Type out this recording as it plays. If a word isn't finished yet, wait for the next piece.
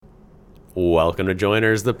Welcome to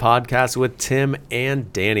Joiners, the podcast with Tim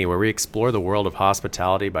and Danny, where we explore the world of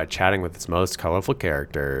hospitality by chatting with its most colorful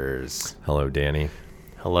characters. Hello, Danny.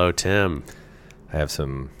 Hello, Tim. I have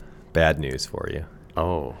some bad news for you.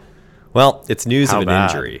 Oh. Well, it's news How of an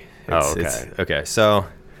bad? injury. Okay. Okay, so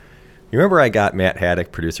you remember I got Matt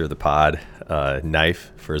Haddock, producer of the pod, a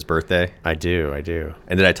knife for his birthday? I do.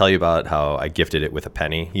 And did I tell you about how I gifted it with a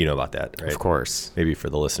penny? You know about that, right? Of course. Maybe for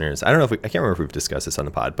the listeners. I don't know I can't remember if we've discussed this on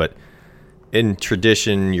the pod, but in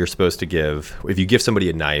tradition, you're supposed to if you give somebody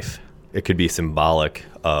a knife, it could be symbolic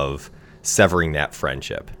of severing that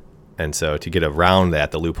friendship. And so to get around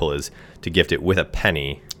that, the loophole is to gift it with a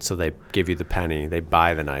penny. So they give you the penny. They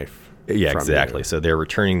buy the knife. Yeah, exactly. So they're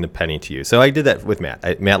returning the penny to you. So I did that with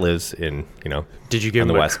Matt. Matt lives in, Did you give on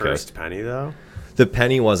him the a West cursed Coast. penny, though? The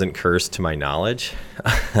penny wasn't cursed to my knowledge.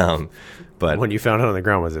 But When you found it on the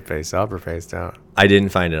ground, was it face up or face down? I didn't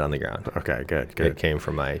find it on the ground. Okay, good. It came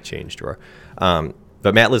from my change drawer.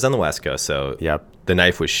 But Matt lives on the West Coast, so Yep. the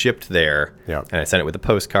knife was shipped there. Yep. And I sent it with a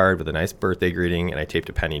postcard with a nice birthday greeting, and I taped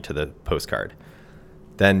a penny to the postcard.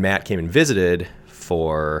 Then Matt came and visited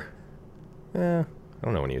for, I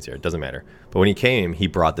don't know when he was here. It doesn't matter. But when he came, he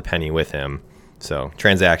brought the penny with him. So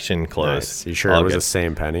transaction closed. Nice. You sure All it was good. the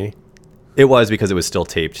same penny? It was because it was still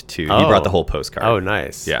taped to. He brought the whole postcard. Oh,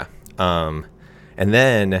 nice. Yeah. And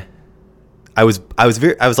then I was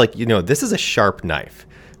like, this is a sharp knife.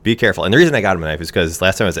 Be careful. And the reason I got him a knife is because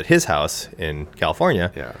last time I was at his house in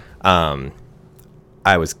California,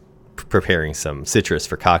 I was preparing some citrus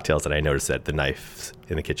for cocktails, and I noticed that the knives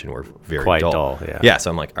in the kitchen were very Quite dull. Yeah. Yeah. So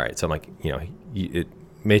I'm like, all right. So I'm like, it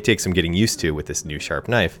may take some getting used to with this new sharp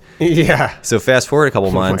knife. Yeah. So fast forward a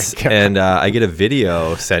couple months, God. and I get a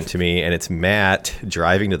video sent to me, and it's Matt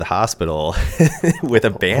driving to the hospital with a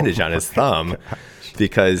bandage on his thumb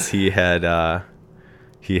because he had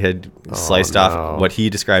sliced off what he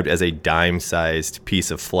described as a dime-sized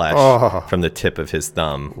piece of flesh from the tip of his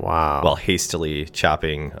thumb. Wow. While hastily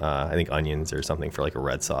chopping, I think, onions or something for like a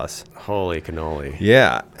red sauce. Holy cannoli.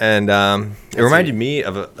 Yeah, and it reminded me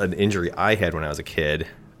of an injury I had when I was a kid,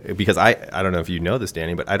 because I don't know if you know this,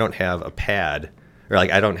 Danny, but I don't have a pad, or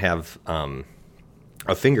like I don't have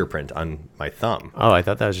a fingerprint on my thumb. Oh, I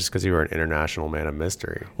thought that was just because you were an international man of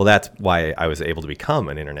mystery. Well, that's why I was able to become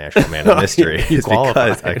an international man of mystery. Is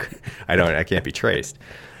because I can't be traced.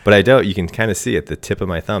 But I don't. You can kind of see at the tip of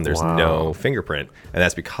my thumb. There's no fingerprint, and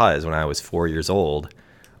that's because when I was 4 years old,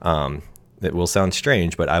 it will sound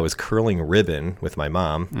strange, but I was curling ribbon with my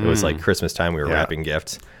mom. It was like Christmas time. We were wrapping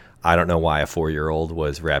gifts. I don't know why a 4-year-old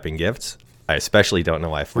was wrapping gifts. I especially don't know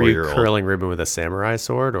why a 4-year-old. Were you curling ribbon with a samurai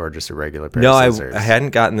sword or just a regular pair No, of scissors? I hadn't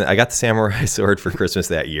gotten. I got the samurai sword for Christmas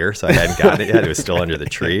that year, so I hadn't gotten it yet. It was still under the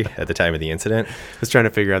tree at the time of the incident. I was trying to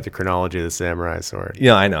figure out the chronology of the samurai sword.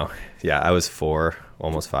 I know. Yeah, I was 4,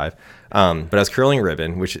 almost 5. But I was curling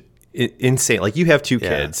ribbon, which insane. Like, you have 2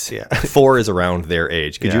 kids. Yeah. 4 is around their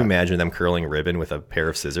age. Could you imagine them curling ribbon with a pair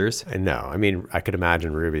of scissors? No, I mean, I could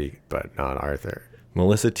imagine Ruby, but not Arthur.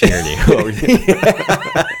 Melissa Tierney. Ruby.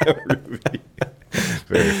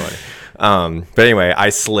 Very funny. But anyway,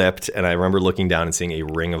 I slipped, and I remember looking down and seeing a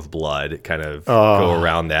ring of blood kind of go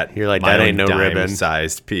around that. You're like, that ain't no ribbon.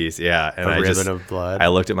 Sized piece. Yeah. And A ribbon of blood. I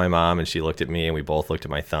looked at my mom, and she looked at me, and we both looked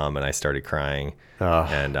at my thumb, and I started crying.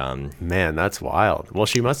 And man, that's wild. Well,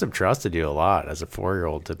 she must have trusted you a lot as a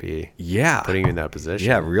 4-year-old to be putting you in that position.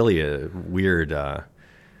 Yeah, really a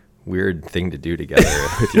weird thing to do together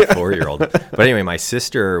with your 4-year-old. But anyway, my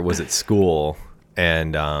sister was at school,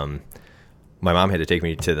 and my mom had to take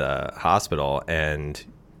me to the hospital, and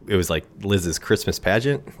it was like Liz's Christmas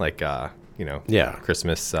pageant, like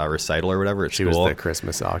Christmas recital or whatever at She school. was the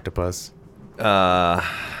Christmas octopus.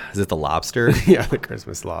 Is it the lobster? Yeah, the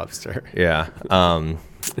Christmas lobster. Yeah.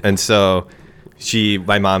 And so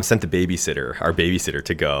my mom sent our babysitter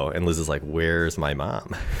to go, and Liz is like, "Where's my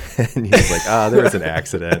mom?" And he's like, there was an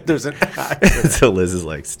accident. There's an accident. So Liz is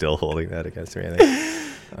like still holding that against me, I think.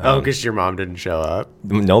 Because your mom didn't show up?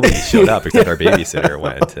 Nobody showed up except our babysitter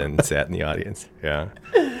went and sat in the audience. Yeah.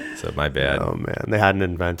 So my bad. Oh, man. They hadn't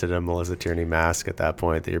invented a Melissa Tierney mask at that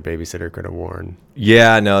point that your babysitter could have worn.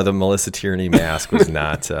 Yeah, no, the Melissa Tierney mask was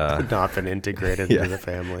not... not been integrated into the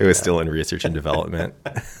family. It was still in research and development.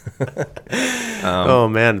 Oh,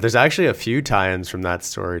 man. There's actually a few tie-ins from that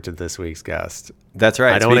story to this week's guest. That's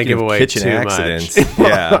right. I don't want to give away kitchen too accidents. much.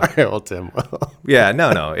 Yeah. All right, well, Tim will. Yeah,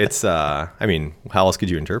 no. It's, I mean, how else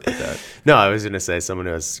could you interpret that? No, I was going to say someone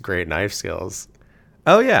who has great knife skills.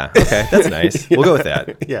 Oh, yeah. Okay, that's nice. We'll go with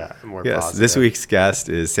that. Yeah, more Yes, positive. this week's guest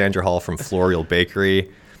is Sandra Holl from Floriole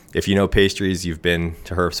Bakery. If you know pastries, you've been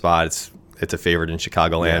to her spot. It's a favorite in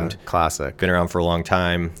Chicagoland. Yeah, classic. Been around for a long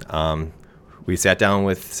time. we sat down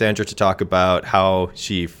with Sandra to talk about how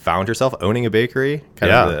she found herself owning a bakery,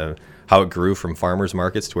 how it grew from farmers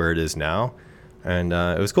markets to where it is now. And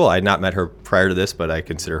it was cool. I had not met her prior to this, but I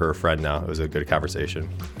consider her a friend now. It was a good conversation.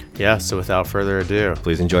 Yeah, so without further ado,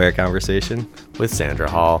 please enjoy our conversation with Sandra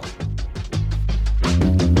Holl.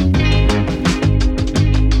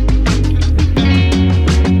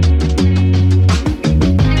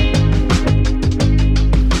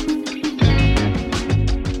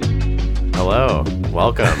 Hello,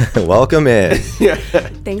 welcome. Welcome in.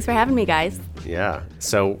 Thanks for having me, guys. Yeah,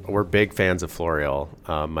 so we're big fans of Floriole.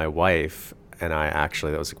 My wife and I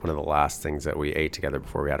that was one of the last things that we ate together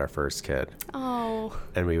before we had our first kid. Oh.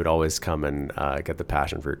 And we would always come and get the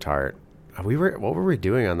passion fruit tart. What were we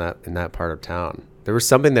doing in that part of town? There was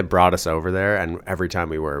something that brought us over there, and every time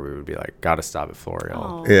we would be like, gotta stop at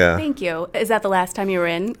Floriole. Oh, yeah. Thank you. Is that the last time you were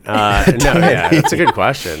in? No, yeah, that's a good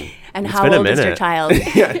question. And it's how old is your child?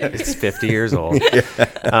 It's 50 years old.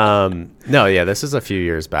 This is a few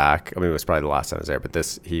years back. I mean, it was probably the last time I was there, but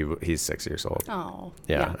he's 6 years old. Oh.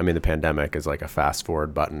 Yeah. I mean, the pandemic is like a fast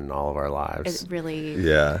forward button in all of our lives. It really,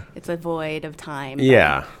 it's a void of time.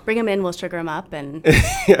 Yeah. Bring him in, we'll sugar him up and,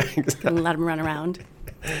 and let him run around.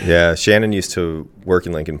 Yeah, Shannon used to work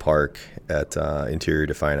in Lincoln Park at Interior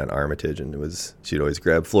Define on Armitage, and she'd always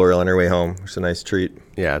grab Floriole on her way home. It's a nice treat.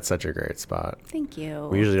 Yeah, it's such a great spot. Thank you.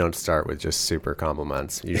 We usually don't start with just super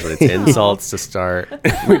compliments. Usually it's insults to start.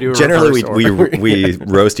 Generally, we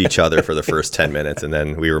roast each other for the first 10 minutes, and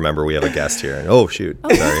then we remember we have a guest here. And, sorry.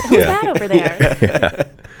 Who's that over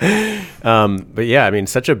there? But yeah, I mean,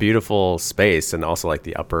 such a beautiful space, and also like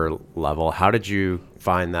the upper level. How did you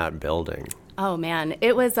find that building? Oh man,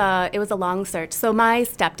 it was a long search. So my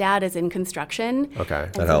stepdad is in construction. Okay,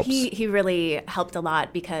 that helps. He really helped a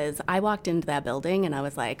lot because I walked into that building and I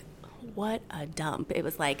was like, what a dump. It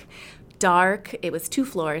was like dark. It was 2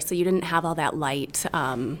 floors, so you didn't have all that light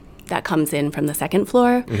that comes in from the second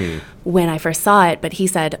floor when I first saw it. But he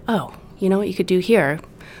said, oh, you know what you could do here?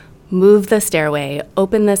 Move the stairway,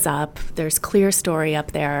 open this up. There's clear story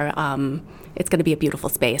up there. It's going to be a beautiful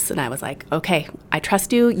space. And I was like, okay, I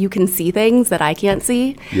trust you. You can see things that I can't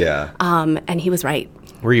see. Yeah. And he was right.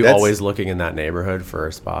 Were you always looking in that neighborhood for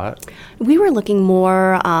a spot? We were looking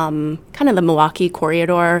more kind of the Milwaukee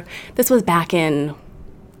corridor. This was back in,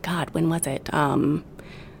 God, when was it?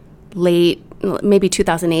 Late, maybe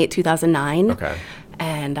 2008, 2009. Okay.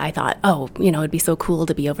 And I thought, it'd be so cool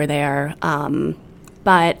to be over there.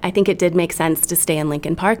 But I think it did make sense to stay in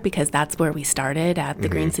Lincoln Park because that's where we started at the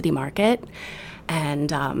Green City Market.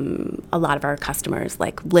 And a lot of our customers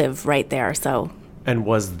live right there. So. And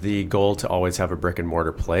was the goal to always have a brick and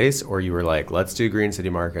mortar place, or you were like, let's do Green City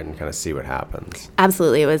Market and kind of see what happens?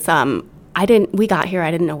 Absolutely. It was, we got here, I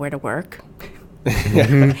didn't know where to work.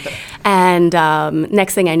 And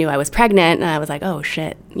next thing I knew, I was pregnant, and I was like, oh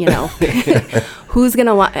shit, who's going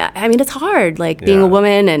to want, I mean, it's hard, being a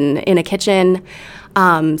woman and in a kitchen.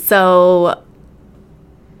 I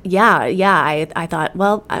thought,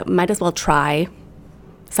 well, I might as well try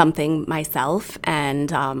something myself, and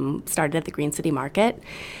started at the Green City Market.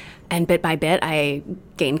 And bit by bit, I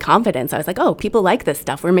gained confidence. I was like, oh, people like this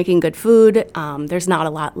stuff. We're making good food. There's not a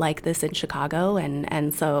lot like this in Chicago.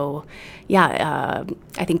 And so, I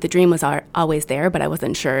think the dream was always there, but I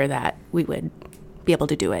wasn't sure that we would be able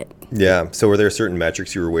to do it. Yeah. So were there certain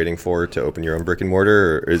metrics you were waiting for to open your own brick and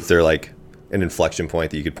mortar? Or is there an inflection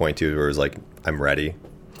point that you could point to where it was like, I'm ready?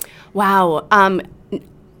 Wow.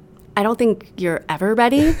 I don't think you're ever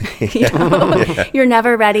ready. You're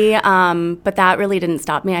never ready. But that really didn't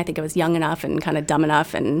stop me. I think I was young enough and kind of dumb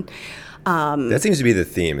enough. And that seems to be the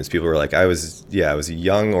theme is people are like, I was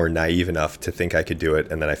young or naive enough to think I could do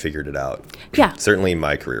it. And then I figured it out. Yeah. Certainly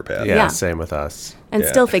my career path. Yeah. Same with us. And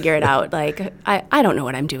still figure it out. I don't know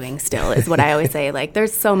what I'm doing still is what I always say.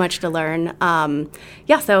 There's so much to learn.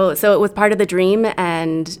 So it was part of the dream,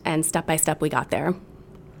 and step by step we got there.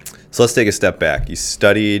 So let's take a step back. You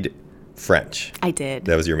studied French. I did.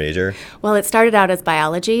 That was your major? Well, it started out as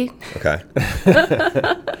biology. Okay.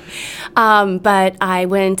 But I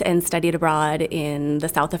went and studied abroad in the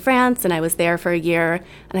south of France, and I was there for a year.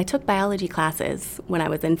 And I took biology classes when I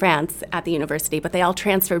was in France at the university, but they all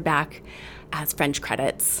transferred back as French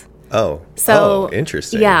credits. Oh,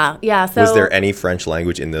 interesting. Yeah. So was there any French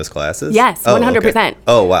language in those classes? Yes, 100%. Okay.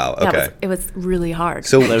 Oh, wow. Okay. Yeah, it was really hard.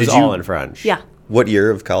 So it was all in French. Yeah. What year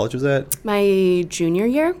of college was that? My junior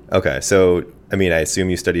year. Okay. So, I assume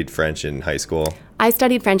you studied French in high school. I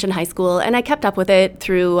studied French in high school, and I kept up with it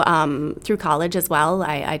through college as well.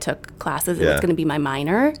 I took classes. It was going to be my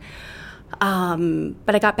minor.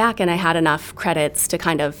 But I got back, and I had enough credits to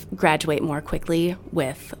kind of graduate more quickly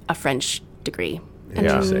with a French degree.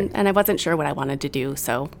 Interesting. And I wasn't sure what I wanted to do,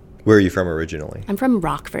 so. Where are you from originally? I'm from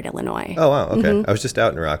Rockford, Illinois. Oh, wow. Okay. I was just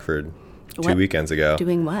out in Rockford 2 weekends ago.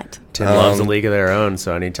 Doing what? Tim loves a League of Their Own,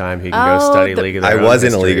 so anytime he can go study League of Their Own. I was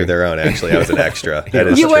in a League of Their Own, actually. I was an extra. That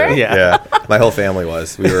is You true. were? Yeah. My whole family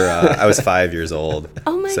was. We were. I was 5 years old.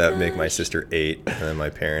 Oh, my So that would make my sister 8, and then my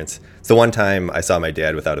parents. It's the one time I saw my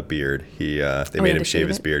dad without a beard. They made him shave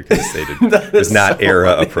his beard because it was not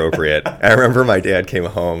era appropriate. I remember my dad came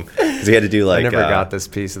home because he had to do like. I never got this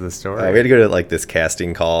piece of the story. We had to go to like this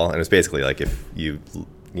casting call, and it was basically like if you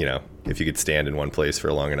could stand in one place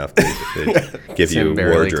for long enough, they'd give you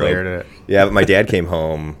wardrobe. Yeah, but my dad came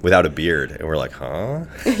home without a beard, and we're like, huh?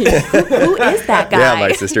 Who is that guy? Yeah,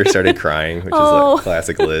 my sister started crying, which is like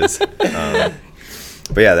classic Liz.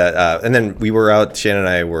 But yeah, and then we were out, Shannon and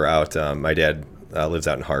I were out, my dad lives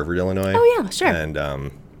out in Harvard, Illinois. Oh, yeah, sure.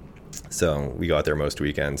 And so we go out there most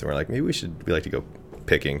weekends, and we're like, maybe we like to go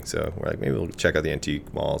picking. So we're like, maybe we'll check out the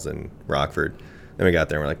antique malls in Rockford. Then we got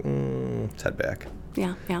there, and we're like, let's head back.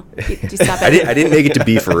 Yeah. Did you stop I didn't make it to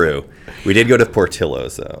Beefaroo. We did go to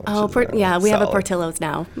Portillo's, though. We have a Portillo's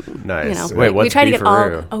now. Nice. Wait, what's we try to get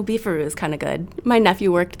Beefaroo? Beefaroo is kind of good. My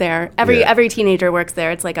nephew worked there. Every teenager works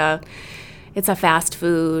there. It's like it's a fast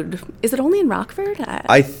food. Is it only in Rockford?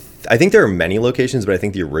 I think there are many locations, but I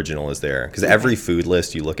think the original is there. Because every food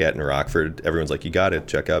list you look at in Rockford, everyone's like, you got to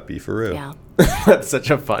check out Beefaroo. Yeah. That's such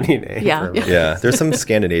a funny name. Yeah. Yeah. There's some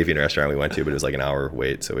Scandinavian restaurant we went to, but it was like an hour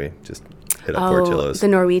wait, so we just hit up Portillo's. The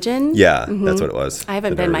Norwegian? Yeah, that's what it was. I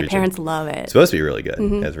haven't been. My parents love it. It's supposed to be really good.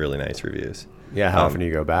 It has really nice reviews. Yeah, how often do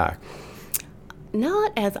you go back?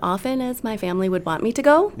 Not as often as my family would want me to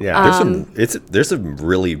go. Yeah. There's some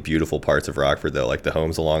really beautiful parts of Rockford, though, like the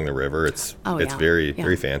homes along the river. It's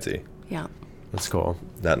very fancy. Yeah. That's cool.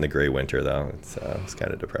 Not in the gray winter, though. It's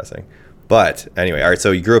kind of depressing. But anyway, all right,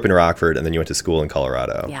 so you grew up in Rockford, and then you went to school in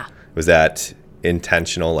Colorado. Yeah. Was that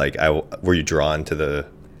intentional? Like, were you drawn to the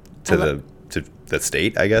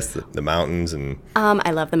state, I guess, the mountains? And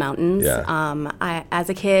I love the mountains. Yeah. As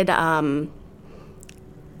a kid,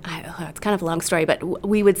 it's kind of a long story, but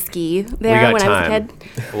we would ski there when I was a kid.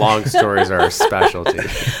 Long stories are our specialty.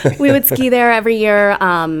 We would ski there every year,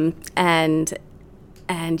 and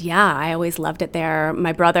yeah, I always loved it there.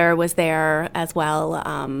 My brother was there as well.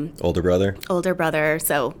 Older brother? Older brother.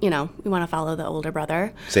 So, we want to follow the older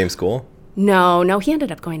brother. Same school? No, he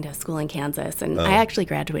ended up going to school in Kansas, and I actually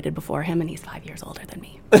graduated before him, and he's 5 years older than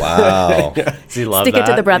me. Wow. Does he love Stick it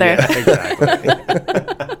to the brother. Yeah,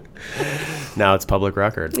 exactly. Now it's public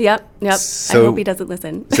record. Yep. So, I hope he doesn't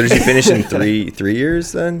listen. So did you finish in three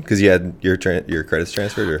years then? Because you had your credits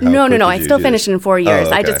transferred? Or No. I still finished in 4 years.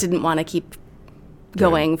 Oh, okay. I just didn't want to keep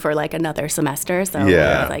going for like another semester, so I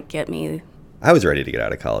was like, get me. I was ready to get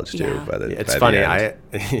out of college too. Yeah. It's funny.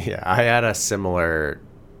 I had a similar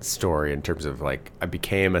story in terms of like I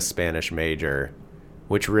became a Spanish major,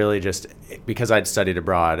 which really just because I'd studied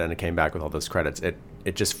abroad and I came back with all those credits,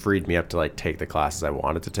 it just freed me up to like take the classes I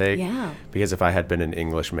wanted to take. Yeah. Because if I had been an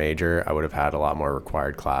English major, I would have had a lot more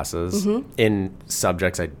required classes in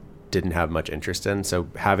subjects I didn't have much interest in. So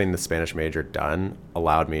having the Spanish major done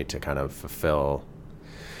allowed me to kind of fulfill.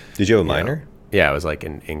 Did you have a minor? Yeah, it was like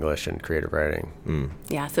in English and creative writing.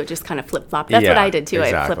 Yeah, so it just kind of flip-flopped. That's what I did too.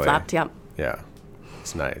 Exactly. I flip-flopped, yep. Yeah.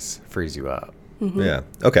 It's nice. Frees you up. Yeah.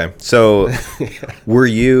 Okay. So, were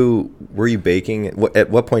you baking? At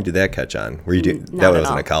what point did that catch on? Were you doing that?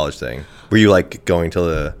 Wasn't a college thing. Were you like going to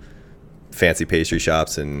the fancy pastry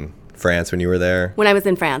shops in France when you were there? When I was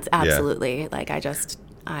in France, absolutely. Yeah. Like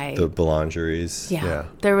the boulangeries. Yeah.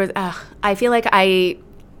 There was. I feel like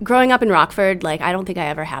growing up in Rockford, like I don't think I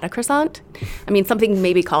ever had a croissant. I mean, something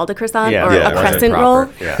maybe called a croissant or a crescent roll,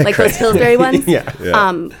 like those Pillsbury ones,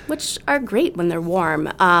 which are great when they're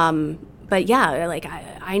warm. But yeah, like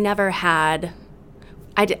I never had.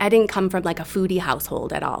 I didn't come from like a foodie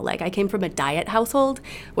household at all. Like I came from a diet household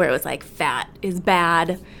where it was like fat is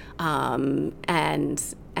bad, and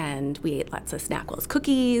we ate lots of Snackwell's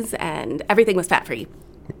cookies, and everything was fat free.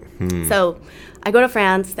 So I go to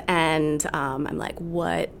France, and I'm like,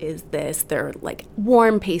 what is this? They're like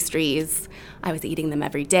warm pastries. I was eating them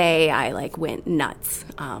every day. I like went nuts.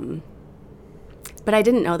 But I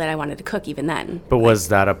didn't know that I wanted to cook even then. But was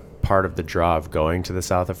that a part of the draw of going to the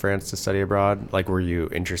south of France to study abroad? Like, were you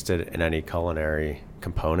interested in any culinary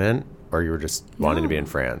component? Or you were just wanting to be in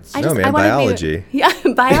France? No, man, biology.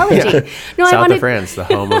 Biology. No, South of France, the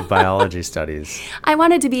home of biology studies. I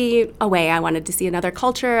wanted to be away. I wanted to see another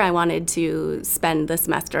culture. I wanted to spend the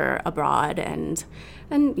semester abroad and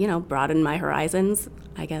broaden my horizons.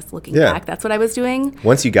 I guess looking back, that's what I was doing.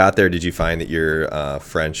 Once you got there, did you find that your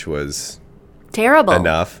French was Terrible.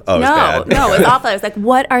 enough? Oh, it was No, bad. no, it was awful. I was like,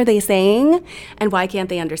 what are they saying? And why can't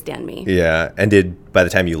they understand me? Yeah. And by the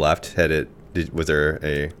time you left, was there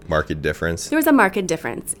a marked difference? There was a marked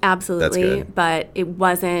difference, absolutely. That's good. But it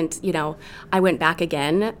wasn't, I went back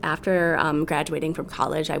again after graduating from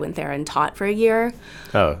college. I went there and taught for a year.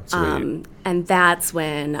 Oh, sweet. And that's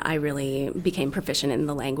when I really became proficient in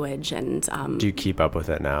the language. And Do you keep up with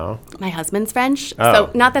it now? my husband's French. Oh,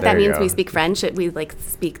 So not that there you means go. we speak French. We like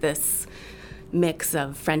speak this mix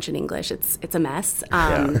of French and English. It's a mess.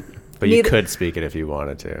 Yeah. But you could speak it if you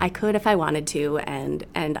wanted to. I could if I wanted to, and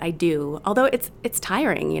I do. Although it's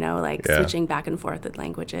tiring, switching back and forth with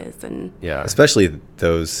languages and Yeah. Especially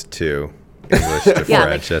those two, English to Yeah,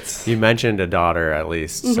 French. That's You mentioned a daughter at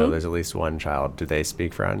least, so there's at least one child. Do they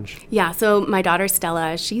speak French? yeah. So my daughter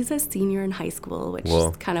Stella, she's a senior in high school, which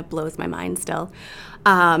Whoa. kind of blows my mind still.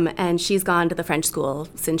 And she's gone to the French school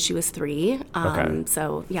since she was 3. Okay.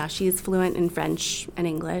 So yeah, she's fluent in French and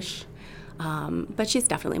English. But she's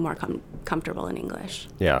definitely more comfortable in English.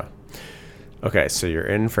 Yeah. Okay, so you're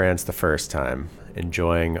in France the first time,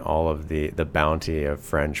 enjoying all of the bounty of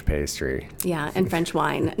French pastry. Yeah, and French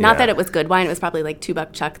wine. Not Yeah. that it was good wine. It was probably like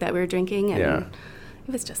 $2 Chuck that we were drinking. And Yeah.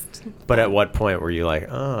 it was just... But at what point were you like,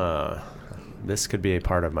 this could be a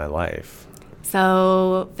part of my life?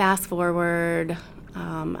 So fast forward,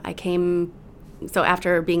 so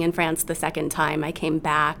after being in France the second time, I came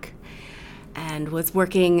back and was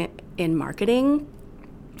working in marketing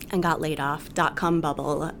and got laid off. .com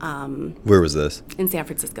bubble where was this? in San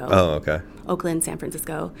Francisco. Oh, okay. Oakland, San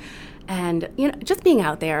Francisco. And, just being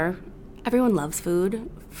out there, everyone loves food.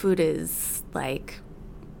 Food is like,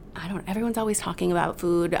 everyone's always talking about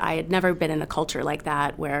food. I had never been in a culture like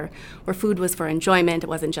that where food was for enjoyment. It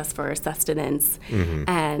wasn't just for sustenance. Mm-hmm.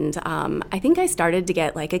 And I think I started to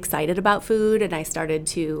get like excited about food, and I started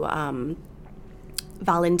to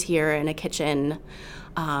volunteer in a kitchen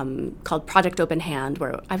called Project Open Hand,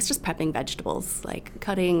 where I was just prepping vegetables, like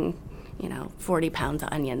cutting, 40 pounds of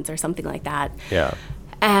onions or something like that. Yeah.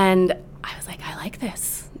 And I was like, I like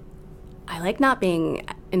this. I like not being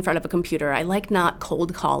in front of a computer. I like not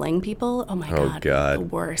cold calling people. Oh my God. God. The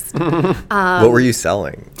worst. What were you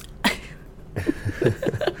selling?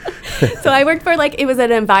 So I worked for it was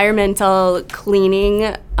an environmental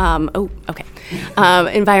cleaning,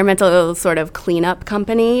 environmental sort of cleanup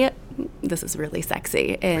company. This is really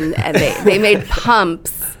sexy. And they made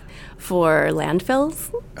pumps for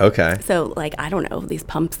landfills. Okay. So I don't know, these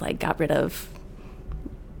pumps got rid of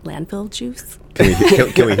landfill juice.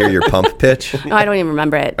 Can we hear your pump pitch? No, I don't even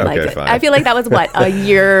remember it. Okay, fine. I feel like that was a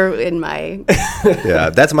year in my Yeah,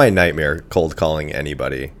 that's my nightmare, cold calling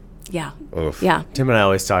anybody. yeah. Oof. Yeah. Tim and I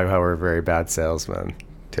always talk about how we're very bad salesmen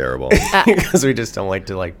Terrible. because we just don't like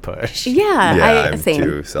to push. Yeah. Yeah, I'm same.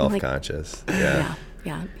 too I'm self-conscious. yeah.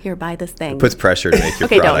 Yeah. Here, buy this thing. Puts pressure to make your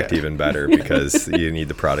Okay, don't. product even better because you need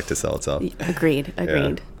the product to sell itself. Agreed.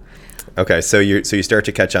 Okay, so you start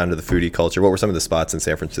to catch on to the foodie culture. What were some of the spots in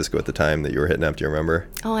San Francisco at the time that you were hitting up? Do you remember?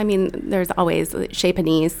 Oh, I mean, there's always Chez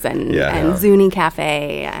Panisse and Yeah. Zuni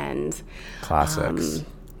Cafe and Classics.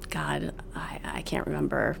 God, I can't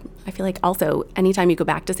remember. I feel like also anytime you go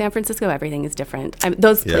back to San Francisco, everything is different.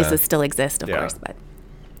 Those Yeah. places still exist, of Yeah. course, but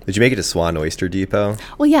Did you make it to Swan Oyster Depot?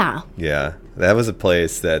 well, yeah. Yeah, that was a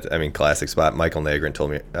place that, classic spot. Michael Nagrin told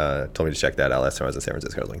me to check that out last time I was in San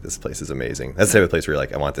Francisco. I was like, this place is amazing. That's the type of place where you're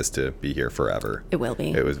like, I want this to be here forever. It will be.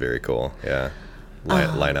 It was very cool. Yeah,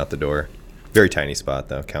 line out the door. Very tiny spot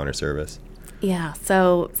though, counter service. Yeah.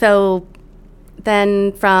 So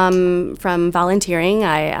then from volunteering,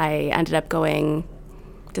 I ended up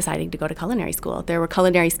deciding to go to culinary school. There were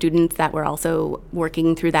culinary students that were also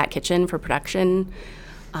working through that kitchen for production.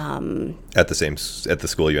 At the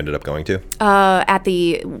school you ended up going to? At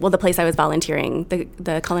the place I was volunteering,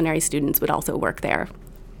 the culinary students would also work there.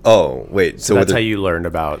 Oh, wait. So that's how you learned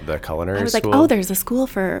about the culinary I was school? like, oh, there's a school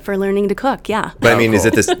for learning to cook. Yeah. But Oh, is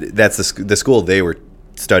it cool. that's the school they were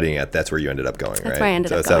studying at? That's where you ended up going, right? That's where I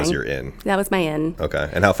ended up So that was going. your in. That was my in. Okay.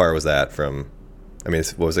 And how far was that from?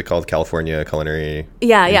 What was it called? California Culinary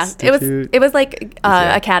Yeah. Institute? It was like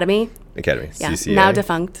Academy. Academy. Yeah. CCA. Now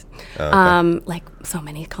defunct. Oh, okay. Like so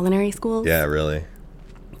many culinary schools. Yeah, really.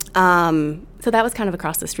 So that was kind of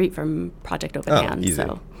across the street from Project Open Hand. Easy.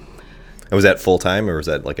 So And was that full time or was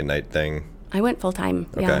that like a night thing? I went full time.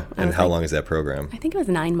 Okay. Yeah. And how long is that program? I think it was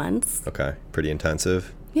 9 months. Okay. Pretty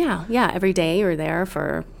intensive. Yeah. Every day you were there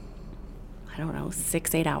for, I don't know,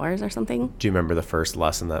 6-8 hours or something. Do you remember the first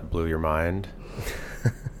lesson that blew your mind?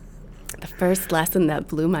 The first lesson that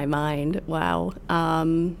blew my mind. Wow.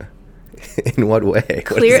 In what way?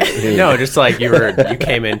 Clear- What does it mean? No, just like you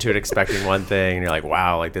came into it expecting one thing, and you're like,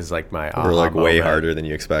 wow, this is like my aha Or like way moment. harder than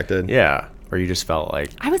you expected? Yeah. or you just felt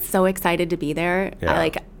like I was so excited to be there. Yeah.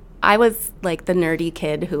 I was like the nerdy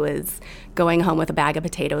kid who was going home with a bag of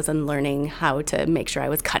potatoes and learning how to make sure I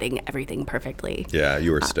was cutting everything perfectly. Yeah,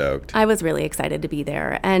 you were stoked. I was really excited to be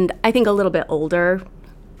there. And I think a little bit older.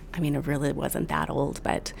 I mean, it really wasn't that old,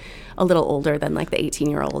 but a little older than like the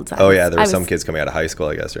 18-year-olds. Oh, yeah, there were some kids coming out of high school,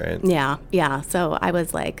 I guess, right? Yeah, yeah. So I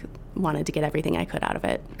was like, wanted to get everything I could out of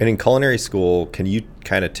it. And in culinary school, can you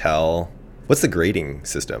kind of tell, what's the grading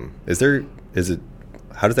system?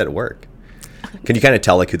 How does that work? Can you kind of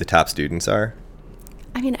tell like who the top students are?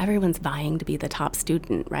 I mean, everyone's vying to be the top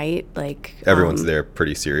student, right? Like Everyone's there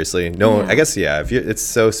pretty seriously. No, yeah. I guess, yeah. It's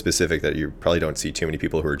so specific that you probably don't see too many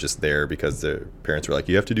people who are just there because their parents were like,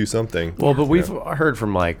 you have to do something. well, but we've heard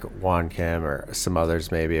from like Juan Kim or some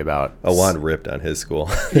others maybe about Juan ripped on his school.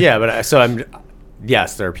 yeah, but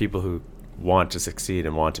yes, there are people who want to succeed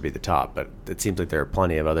and want to be the top, but it seems like there are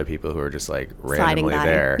plenty of other people who are just like randomly by.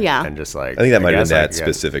 there, Yeah. and just like I think that might have been that guess.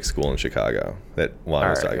 specific school in Chicago that Juan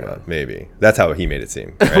was All right, talking yeah. about. Maybe. That's how he made it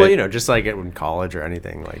seem. Right? Well, just like in college or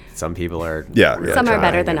anything, like some people are really Some are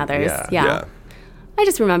better trying than and- others. Yeah. Yeah. I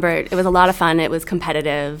just remember it was a lot of fun. It was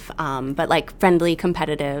competitive, but like friendly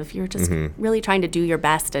competitive. You're just really trying to do your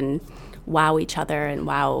best and wow each other and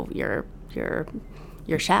wow your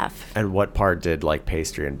chef. And what part did like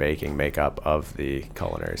pastry and baking make up of the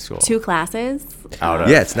culinary school? 2 classes. Out of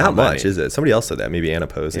Yeah, it's how not much, many? is it? Somebody else said that. Maybe Anna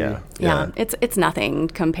Posey. Yeah. Yeah, it's nothing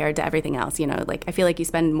compared to everything else. Like I feel like you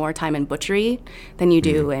spend more time in butchery than you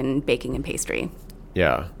do in baking and pastry.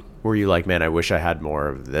 Yeah. Were you like, man, I wish I had more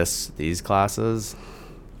of these classes?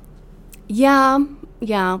 Yeah.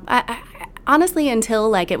 I honestly, until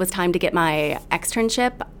like it was time to get my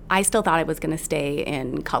externship, I still thought I was going to stay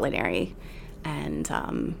in culinary, and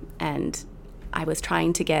I was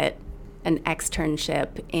trying to get an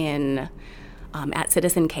externship in at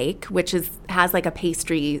Citizen Cake, which has like a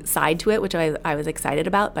pastry side to it, which I was excited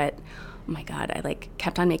about. But oh my God, I like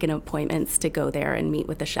kept on making appointments to go there and meet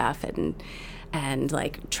with the chef and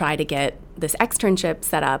like try to get this externship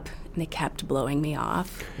set up, and they kept blowing me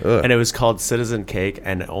off. Ugh. And it was called Citizen Cake,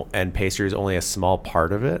 and pastry is only a small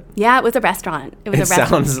part of it. Yeah, it was a restaurant. It was It a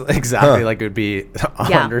restaurant. sounds exactly like it would be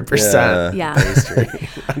 100% Yeah. pastry.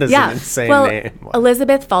 That is an insane well, name. Wow.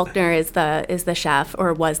 Elizabeth Faulkner is the chef,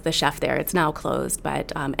 or was the chef there. It's now closed,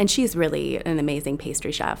 but and she's really an amazing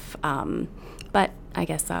pastry chef. But I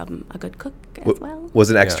guess a good cook as well. Was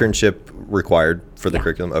an externship required for the Yeah.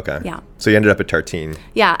 curriculum? Okay. Yeah. So you ended up at Tartine.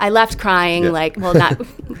 Yeah, I left crying, Yeah. not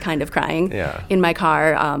kind of crying, Yeah. in my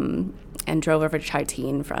car, and drove over to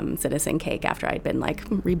Tartine from Citizen Cake after I'd been like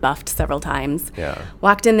rebuffed several times. Yeah.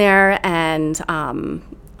 Walked in there and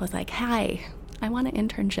was like, "Hi, I want an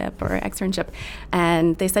internship or externship,"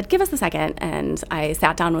 and they said, "Give us a second." And I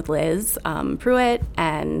sat down with Liz Pruitt,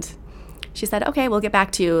 and she said, "Okay, we'll get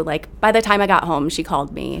back to you." Like by the time I got home, she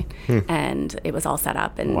called me, and it was all set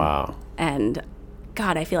up. And Wow. And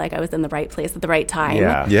God, I feel like I was in the right place at the right time.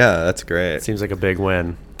 Yeah. Yeah, that's great. It seems like a big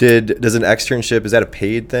win. Does an externship, is that a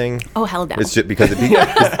paid thing? Oh, hell no. It's just because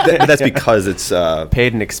that's because it's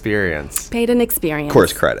Paid an experience. Paid an experience.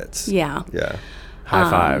 course credits. Yeah. Yeah. High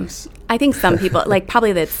fives. I think some people, like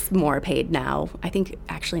probably that's more paid now. I think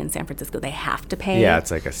actually in San Francisco they have to pay. Yeah,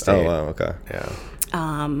 it's like a state. Oh, wow. Okay. Yeah.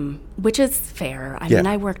 Which is fair. I Yeah. mean,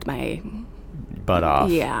 I worked my Butt off.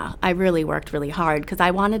 Yeah, I really worked really hard because I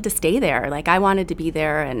wanted to stay there. Like I wanted to be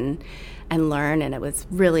there and learn, and it was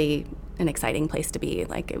really an exciting place to be.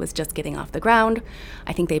 Like it was just getting off the ground.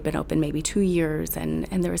 I think they've been open maybe 2 years, and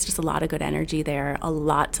there was just a lot of good energy there, a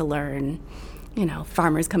lot to learn.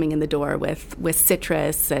 Farmers coming in the door with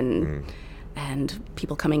citrus and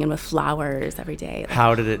people coming in with flowers every day.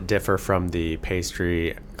 How did it differ from the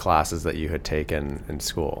pastry classes that you had taken in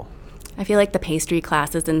school? I feel like the pastry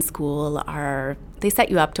classes in school they set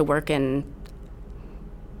you up to work in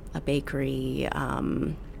a bakery.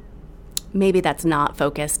 Maybe that's not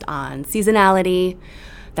focused on seasonality.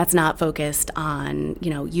 That's not focused on,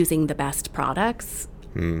 using the best products.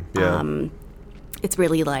 Yeah. It's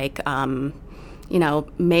really like,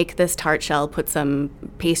 make this tart shell, put some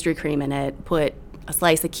pastry cream in it, put a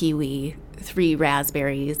slice of kiwi, 3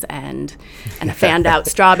 raspberries, and a fanned out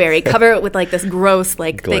strawberry. Cover it with like this gross,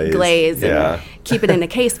 like thick glaze, Yeah. and keep it in a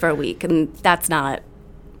case for a week. And that's not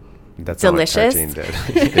That's delicious. Not what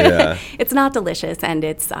Tartine did. Yeah. It's not delicious, and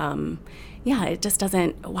it's it just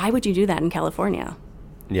doesn't. Why would you do that in California?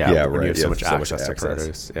 Yeah, Yeah, when right. you have You so have much so much access to access.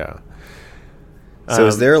 produce. Yeah. So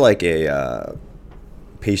is there like a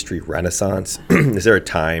pastry renaissance? Is there a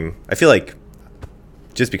time? I feel like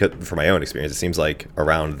just because from my own experience, it seems like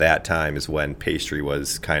around that time is when pastry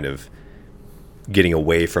was kind of getting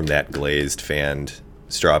away from that glazed fanned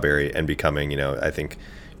strawberry and becoming, I think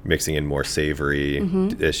mixing in more savory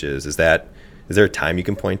dishes. Is there a time you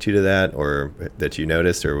can point to that, or that you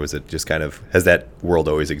noticed, or was it just kind of, has that world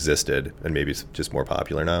always existed and maybe it's just more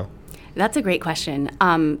popular now? That's a great question.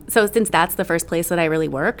 So since that's the first place that I really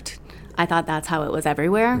worked, I thought that's how it was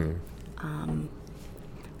everywhere.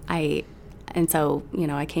 So,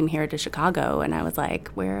 I came here to Chicago and I was like,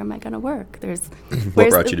 where am I going to work? What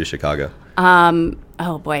brought you to Chicago?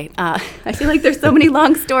 Oh boy. I feel like there's so many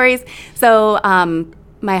long stories. So,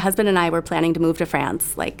 my husband and I were planning to move to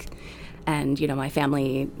France, and my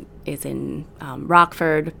family is in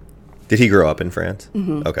Rockford. Did he grow up in France?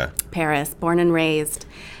 Mm-hmm. Okay. Paris, born and raised.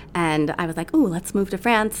 And I was like, ooh, let's move to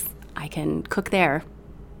France. I can cook there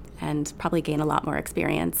and probably gain a lot more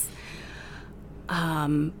experience.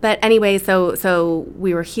 But anyway, so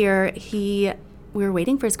we were here. We were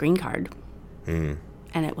waiting for his green card, and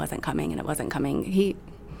it wasn't coming.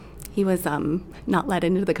 He was not let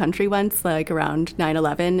into the country once, around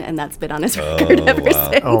 9/11, and that's been on his record ever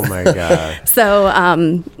since. Oh my God!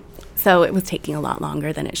 So it was taking a lot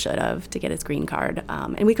longer than it should have to get his green card,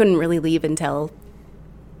 and we couldn't really leave until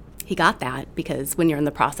he got that, because when you're in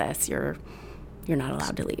the process, you're not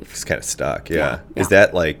allowed to leave. It's kind of stuck. Yeah. Yeah. Is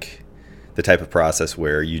that like the type of process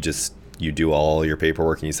where you do all your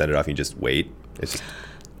paperwork and you send it off and you just wait?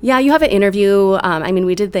 Yeah, you have an interview.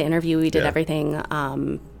 We did the interview, we did everything,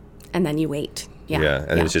 and then you wait. Yeah.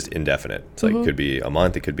 And it's just indefinite. It's like, it could be a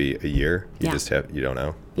month, it could be a year. You don't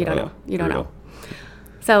know. You don't know.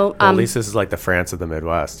 So, Well, at least this is like the France of the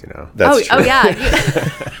Midwest, That's true. Oh,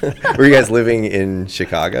 yeah. Were you guys living in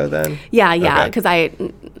Chicago then? Yeah, because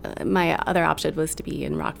my other option was to be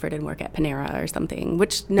in Rockford and work at Panera or something,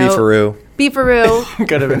 which Beefaroo.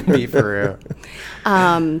 Could have been Beefaroo.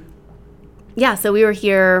 Yeah, so we were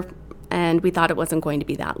here, and we thought it wasn't going to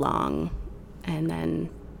be that long. And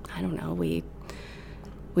then, I don't know, we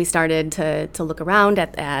started to look around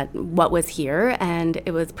at what was here, and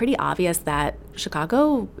it was pretty obvious that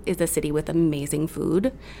Chicago is a city with amazing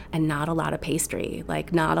food and not a lot of pastry,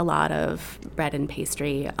 not a lot of bread and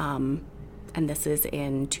pastry. And this is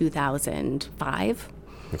in 2005.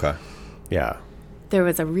 Okay. Yeah. There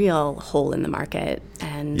was a real hole in the market,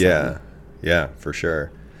 and yeah, for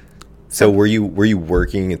sure. So were you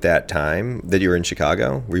working at that time that you were in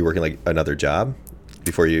Chicago? Were you working another job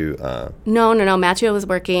before you? No. Matthew was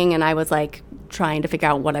working, and I was trying to figure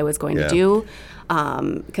out what I was going to do,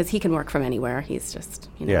 because he can work from anywhere. He's just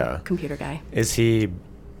a computer guy. Is he?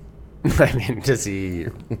 Does he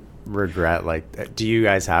regret? Do you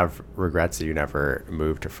guys have regrets that you never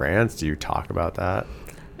moved to France? Do you talk about that?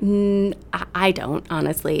 I don't,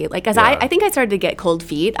 honestly. I think I started to get cold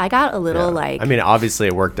feet. I got a little obviously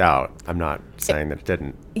it worked out. I'm not saying that it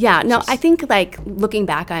didn't. Yeah, no, I think looking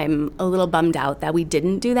back, I'm a little bummed out that we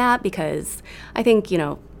didn't do that, because I think,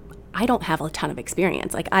 I don't have a ton of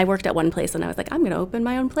experience. I worked at one place and I was like, I'm going to open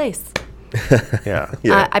my own place. Yeah.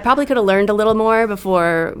 I probably could have learned a little more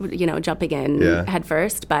before, jumping in head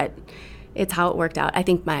first, but it's how it worked out. I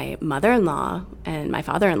think my mother-in-law and my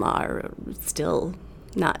father-in-law are still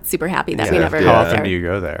not super happy that we never How went often there. do you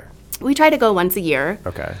go there? We try to go once a year.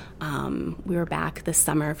 Okay. We were back this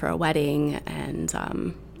summer for a wedding and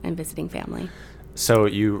visiting family. So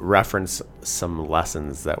you reference some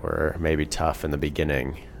lessons that were maybe tough in the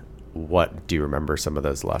beginning. What do you remember some of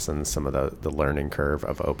those lessons, some of the learning curve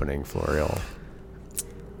of opening Floriole?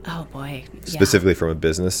 Oh, boy. Specifically from a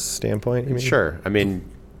business standpoint, you mean? Sure.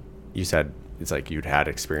 You said it's you'd had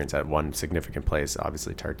experience at one significant place,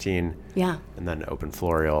 obviously Tartine. Yeah. And then open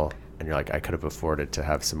Floriole. And you're I could have afforded to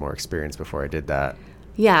have some more experience before I did that.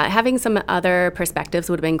 Yeah, having some other perspectives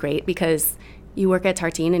would have been great, because you work at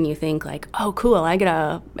Tartine and you think oh, cool, I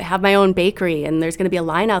gotta have my own bakery and there's gonna be a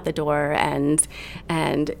line out the door and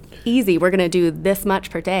easy, we're gonna do this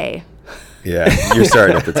much per day. Yeah, you're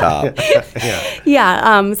starting at the top.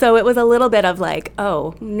 Yeah, so it was a little bit of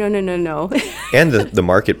oh, no. And the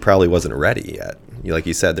market probably wasn't ready yet. Like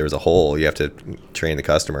you said, there was a hole. You have to train the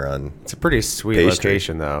customer on. It's a pretty sweet pastry.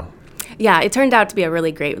 location, though. Yeah, it turned out to be a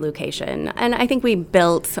really great location. And I think we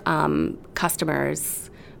built customers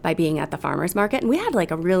by being at the farmer's market. And we had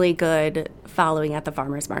a really good following at the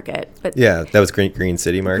farmer's market. But yeah, that was Green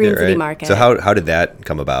City Market, Green right? City Market. So how did that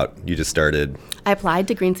come about? You just started? I applied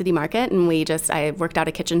to Green City Market, and I worked out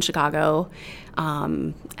a kitchen in Chicago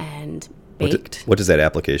and baked. What does that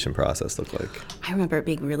application process look like? I remember it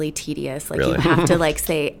being really tedious. Really? You have to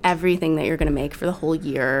say everything that you're going to make for the whole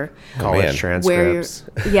year. College transcripts.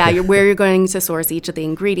 Where you're going to source each of the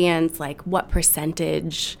ingredients, what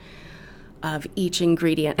percentage of each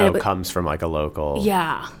ingredient. And it comes from a local.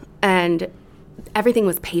 Yeah. And everything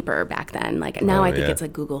was paper back then. Like now I think yeah. it's a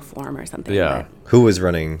Google form or something. Yeah. Who was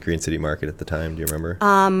running Green City Market at the time? Do you remember?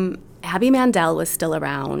 Abby Mandel was still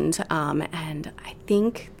around, and I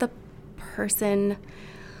think the person,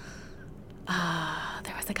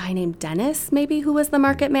 there was a guy named Dennis, maybe, who was the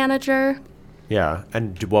market manager. Yeah.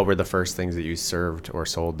 And what were the first things that you served or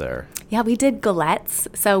sold there? Yeah, we did galettes,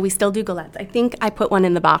 so we still do galettes. I think I put one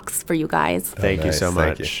in the box for you guys. Thank you nice. so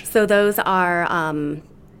Thank much. you. So those are,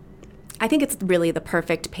 I think it's really the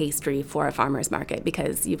perfect pastry for a farmer's market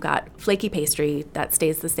because you've got flaky pastry that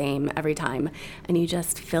stays the same every time, and you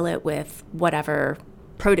just fill it with whatever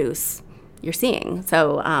produce you're seeing.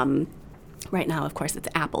 So right now, of course, it's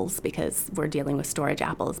apples because we're dealing with storage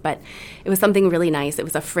apples, but it was something really nice. It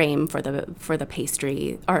was a frame for the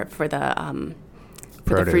pastry or for the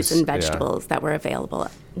fruits and vegetables that were available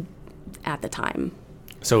at the time.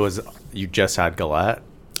 So you just had galette?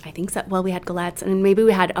 I think so. Well, we had galettes, and maybe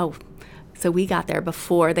we had, so we got there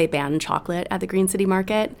before they banned chocolate at the Green City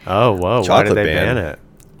Market. Oh, whoa. Why did they ban it?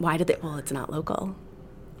 Why did they? Well, it's not local.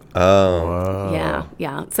 Oh. Whoa.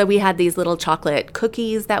 Yeah. So we had these little chocolate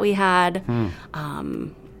cookies that we had,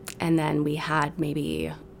 and then we had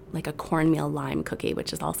maybe like a cornmeal lime cookie,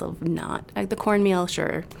 which is also not, the cornmeal,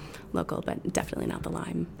 sure, local, but definitely not the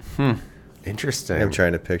lime. Interesting. I'm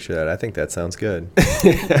trying to picture that. I think that sounds good.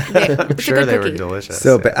 I'm sure they were delicious.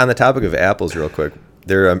 So, but on the topic of apples, real quick,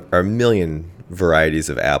 there are a million varieties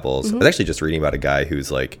of apples. I was actually just reading about a guy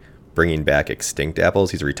who's like bringing back extinct apples.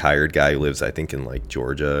 He's a retired guy who lives, I think, in like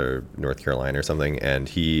Georgia or North Carolina or something, and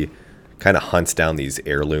he kind of hunts down these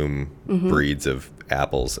heirloom breeds of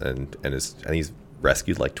apples, and he's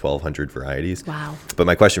rescued like 1,200 varieties. Wow. But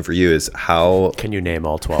my question for you is how... Can you name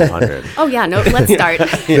all 1,200? Oh, yeah. No, let's start.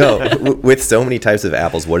 With so many types of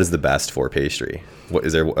apples, what is the best for pastry? What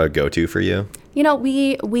is there a go-to for you? You know,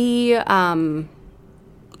 we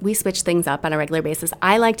switch things up on a regular basis.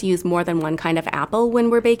 I like to use more than one kind of apple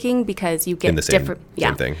when we're baking because you get In the same, different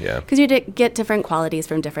same thing, yeah. Because you get different qualities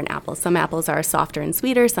from different apples. Some apples are softer and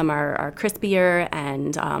sweeter, some are crispier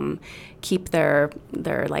and keep their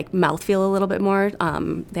like mouthfeel a little bit more.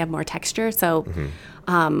 They have more texture. So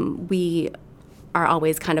we are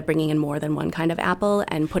always kind of bringing in more than one kind of apple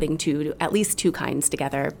and putting at least two kinds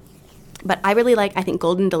together. But I think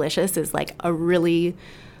Golden Delicious is like a really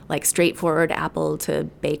like straightforward apple to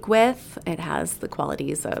bake with. It has the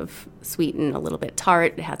qualities of sweet and a little bit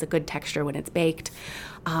tart. It has a good texture when it's baked.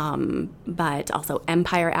 But also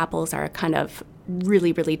Empire apples are kind of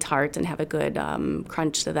really, really tart and have a good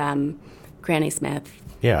crunch to them. Granny Smith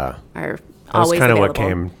Yeah. are That was always kind of available. what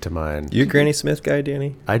came to mind. You a Granny Smith guy,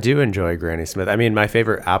 Danny? I do enjoy Granny Smith. I mean, my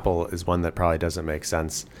favorite apple is one that probably doesn't make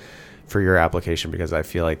sense for your application because I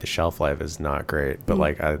feel like the shelf life is not great. But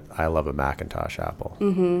like I love a Macintosh apple.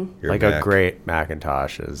 Like a great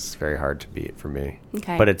Macintosh is very hard to beat for me.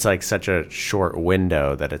 Okay. But it's like such a short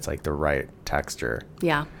window that it's like the right texture.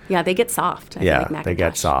 Yeah, they get soft. I Yeah, like they Macintosh.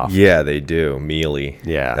 get soft. Yeah, they do. Mealy.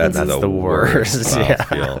 Yeah, that's the worst. Yeah.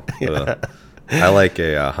 Mouthfeel. I like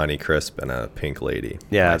a Honey Crisp and a Pink Lady.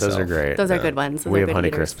 Yeah, myself. those are great. Those are good ones. Those We are have good Honey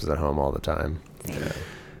eaters. Crisps at home all the time.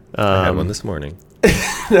 I had one this morning.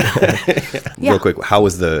 Yeah. Real quick, how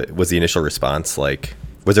was the initial response like?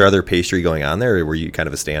 Was there other pastry going on there, or were you kind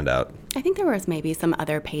of a standout? I think there was maybe some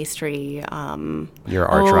other pastry. Your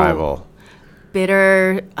arch rival.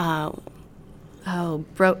 Bitter.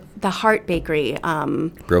 The Heart Bakery.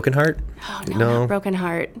 Broken Heart? Oh, no, not Broken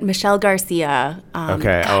Heart. Michelle Garcia.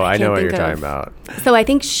 Okay. God, I know can't what you're think talking of- about. So I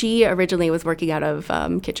think she originally was working out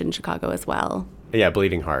of Kitchen Chicago as well. Yeah,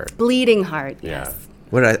 Bleeding Heart. Bleeding Heart. Yeah. Yes.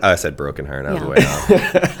 What did I said Broken Heart. I was Yeah.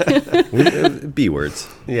 way off. B words.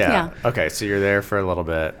 Yeah. Yeah. Okay, so you're there for a little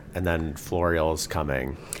bit, and then Floriole's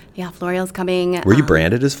coming. Yeah, Floriole's coming. Were you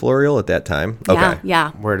branded as Floriole at that time? Okay.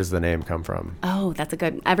 Yeah. Where does the name come from? Oh, that's a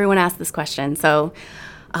good. Everyone asked this question, so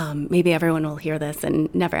maybe everyone will hear this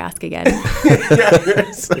and never ask again.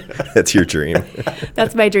 That's your dream.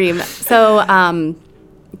 That's my dream. So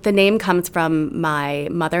the name comes from my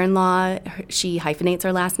mother-in-law. She hyphenates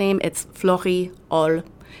her last name. It's Floriole.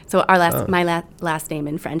 So my last name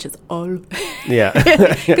in French is Holl. Yeah.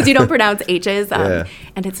 Because you don't pronounce H's. Yeah.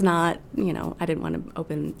 And it's not, I didn't want to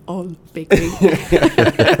open Holl Bakery.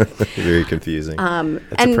 Very confusing.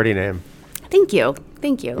 It's a pretty name. Thank you.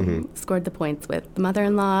 Scored the points with the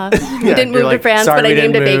mother-in-law. We didn't you're move to like, France, "Sorry, but I we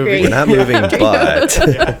named a didn't move." bakery. We're not moving,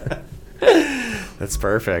 but. That's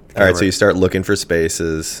perfect. All right, so you start looking for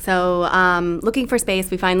spaces. So looking for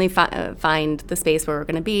space, we finally find the space where we're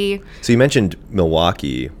going to be. So you mentioned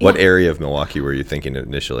Milwaukee. What area of Milwaukee were you thinking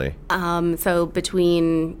initially? So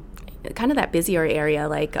between kind of that busier area,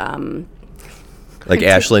 like Like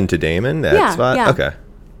Ashland to Damon, that Yeah, spot? yeah. Okay.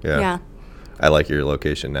 Yeah. yeah. I like your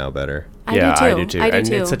location now better. I do too. And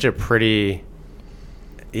it's such a pretty.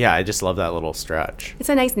 Yeah, I just love that little stretch. It's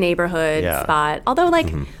a nice neighborhood spot. Although,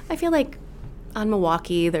 like, I feel like on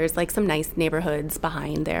Milwaukee, there's like some nice neighborhoods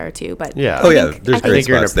behind there too. But yeah, there's I think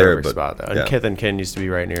you're in a perfect there, spot though. And Kith and Kin used to be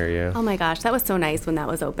right near you. Oh my gosh, that was so nice when that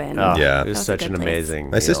was open. Oh, yeah, it was such an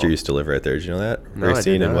amazing. My sister used to live right there. Did you know that? No,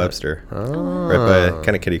 Racine and Webster, right by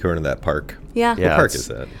kind of kitty corner of that park. Yeah, what park is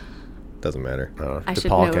that? Doesn't matter. Oh, I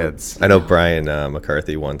should DePaul know. kids. I know Brian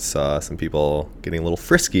McCarthy once saw some people getting a little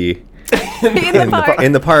frisky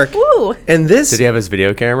in the park. Woo. And this Did he have his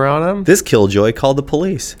video camera on him? This killjoy called the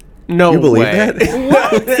police. No, you believe way. that?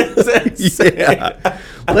 Yeah,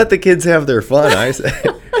 let the kids have their fun. I say.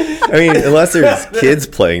 I mean, unless there's kids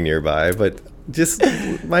playing nearby, but just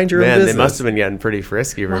mind your own business. They must have been getting pretty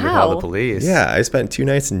frisky for him to call the police. Yeah, I spent 2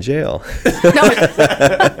 nights in jail.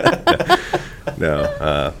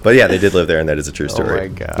 No, but yeah, they did live there, and that is a true story. Oh my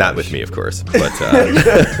gosh. Not with me, of course, but.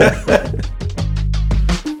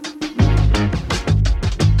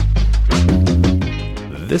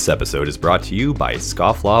 This episode is brought to you by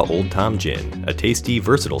Scofflaw Old Tom Gin, a tasty,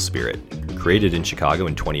 versatile spirit. Created in Chicago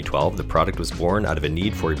in 2012, the product was born out of a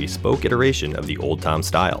need for a bespoke iteration of the Old Tom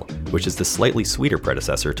style, which is the slightly sweeter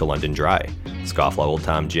predecessor to London Dry. Scofflaw Old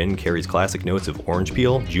Tom Gin carries classic notes of orange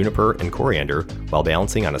peel, juniper, and coriander, while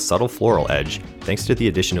balancing on a subtle floral edge thanks to the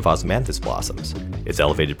addition of osmanthus blossoms. Its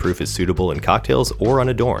elevated proof is suitable in cocktails or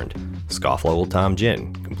unadorned. Scofflaw Old Tom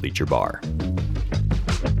Gin, complete your bar.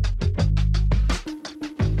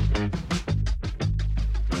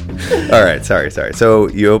 All right, sorry. So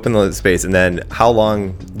you open the space, and then how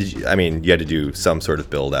long did you? I mean, you had to do some sort of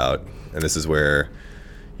build out, and this is where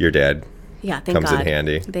your dad thank comes God. in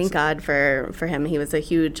handy. Thank God for him. He was a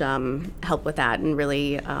huge help with that, and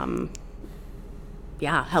really,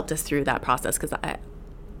 helped us through that process. Because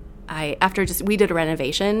we did a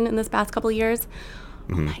renovation in this past couple of years.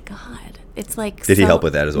 Oh my God. It's like, did he help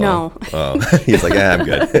with that as well? No. Oh, he's like, I'm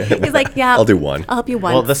good. He's like, yeah, I'll do one. I'll help you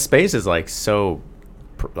one. Well, the space is like so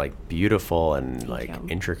beautiful and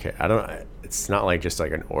intricate. It's not like just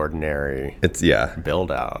like an ordinary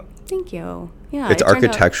build out. Thank you. Yeah. It's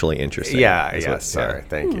architecturally interesting. Yeah. Sorry.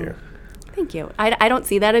 Thank you. Thank you. I don't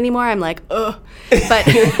see that anymore. I'm like, ugh. But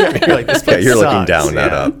you're like, this place you're sucks. looking down,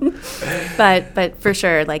 not up. But for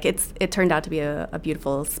sure, like it turned out to be a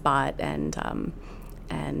beautiful spot, and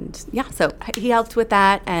so he helped with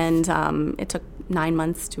that, and it took 9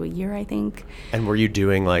 months to a year, I think. And were you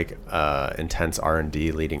doing like intense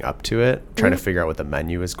R&D leading up to it, trying to figure out what the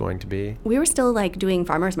menu is going to be? We were still like doing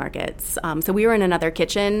farmers markets. So we were in another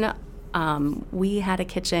kitchen. We had a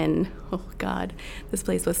kitchen. Oh God, this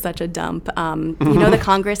place was such a dump. You know the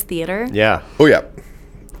Congress Theater? Yeah. Oh yeah.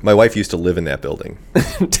 My wife used to live in that building.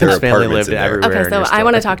 Tim's family lived everywhere. Okay, so I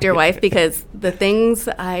want to talk to your wife, because the things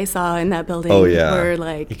I saw in that building were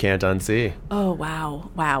like... You can't unsee. Oh,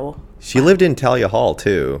 wow. She lived in Talia Hall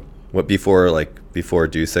too. Before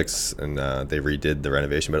Dusix, and they redid the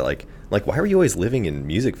renovation. But like why were you always living in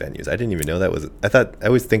music venues? I didn't even know that was. I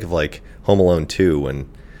always think of like Home Alone 2 when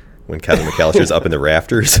Kevin McAllister's up in the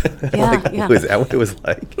rafters. Yeah. Was that what it was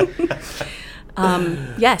like?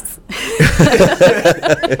 Yes.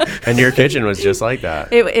 And your kitchen was just like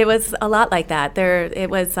that. It was a lot like that.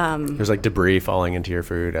 There's like debris falling into your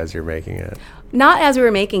food as you're making it. Not as we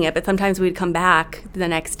were making it, but sometimes we'd come back the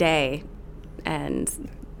next day and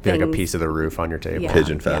be like a piece of the roof on your table. Yeah,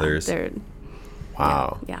 pigeon feathers.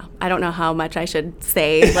 Wow. Yeah. I don't know how much I should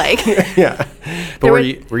say. Like. Yeah. But were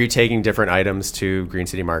you taking different items to Green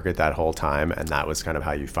City Market that whole time, and that was kind of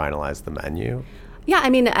how you finalized the menu? Yeah, I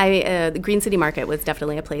mean, the Green City Market was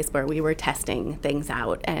definitely a place where we were testing things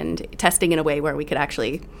out, and testing in a way where we could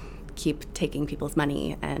actually keep taking people's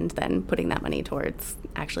money and then putting that money towards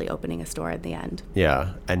actually opening a store at the end.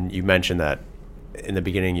 Yeah, and you mentioned that in the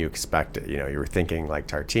beginning you expected, you were thinking like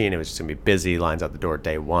Tartine, it was just going to be busy, lines out the door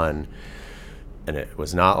day one, and it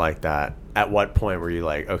was not like that. At what point were you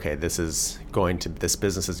like, okay, this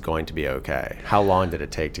business is going to be okay? How long did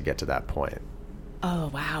it take to get to that point?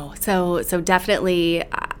 Oh, wow. So definitely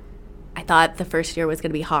I thought the first year was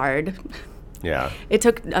going to be hard. Yeah. It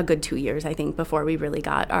took a good 2 years, I think, before we really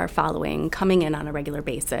got our following coming in on a regular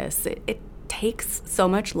basis. It takes so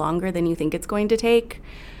much longer than you think it's going to take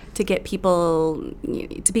to get people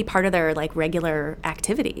to be part of their like regular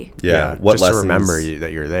activity. Yeah. What just lessons, to remember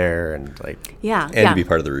that you're there and like. To be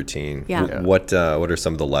part of the routine. Yeah. What are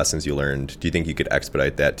some of the lessons you learned? Do you think you could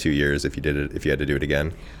expedite that 2 years if you had to do it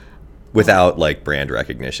again? Without like brand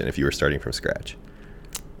recognition, if you were starting from scratch.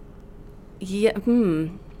 Yeah.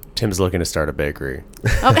 Tim's looking to start a bakery.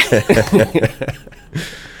 Okay.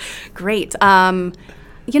 Great.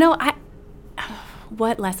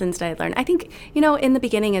 what lessons did I learn? I think, in the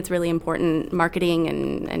beginning, it's really important. Marketing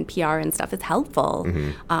and PR and stuff is helpful.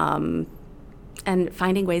 And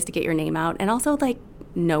finding ways to get your name out. And also, like,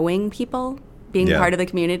 knowing people, being part of the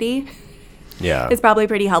community is probably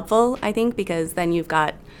pretty helpful, I think, because then you've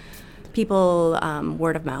got people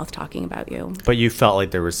word of mouth talking about you. But you felt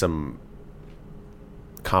like there was some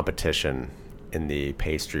competition in the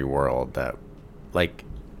pastry world that, like,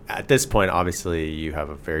 at this point, obviously, you have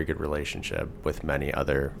a very good relationship with many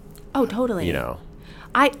other. Oh, totally.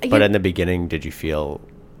 But in the beginning, did you feel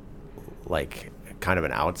like kind of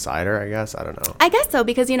an outsider, I guess? I don't know. I guess so,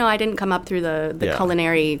 because, I didn't come up through the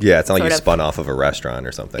culinary. Yeah, it's not like you spun off of a restaurant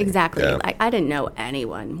or something. Exactly. Yeah. I didn't know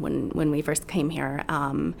anyone when we first came here.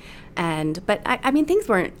 But I mean, things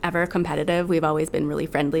weren't ever competitive. We've always been really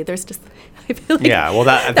friendly. There's just, I feel like. Yeah, well,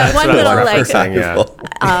 that's one what little, I was like, saying,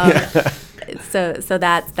 So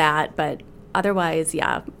that's that. But otherwise,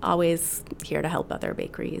 always here to help other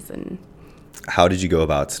bakeries. And how did you go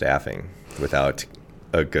about staffing without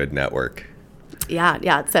a good network?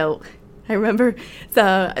 Yeah. So I remember,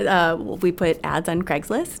 we put ads on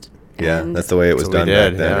Craigslist. Yeah, that's the way it was done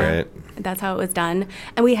back then, right? That's how it was done.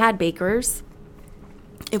 And we had bakers.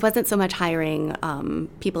 It wasn't so much hiring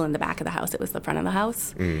people in the back of the house. It was the front of the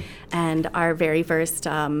house. And our very first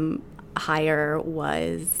hire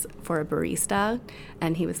was for a barista,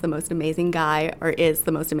 and he was the most amazing guy, or is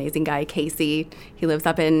the most amazing guy, Casey. He lives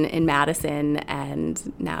up in Madison,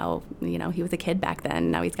 and now, he was a kid back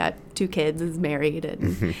then. Now he's got 2 kids, is married,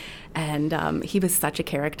 and he was such a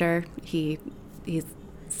character. He's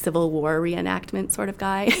Civil War reenactment sort of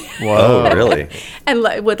guy. Whoa, really? And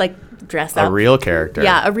would, like, dress up. A real character.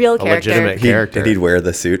 Yeah, a real character. A legitimate character. Did he wear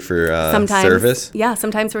the suit for sometimes, service? Yeah,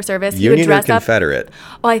 sometimes for service. Union he would dress or Confederate? Up.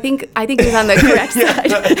 Well, I think he was on the correct side.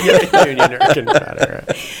 Union or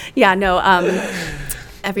Confederate. Yeah, no.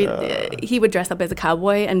 He would dress up as a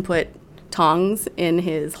cowboy and put tongs in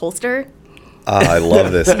his holster. I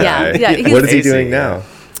love this guy. Yeah. What is he doing now?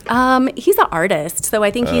 He's an artist, so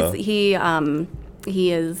I think he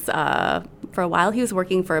is. For a while, he was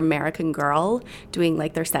working for American Girl, doing,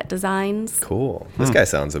 like, their set designs. Cool. This guy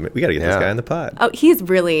sounds amazing. We got to get this guy in the pod. Oh, he's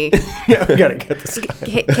really. We got to get this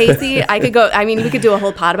guy. Casey, I could go. I mean, we could do a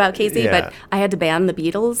whole pod about Casey, but I had to ban the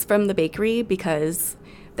Beatles from the bakery because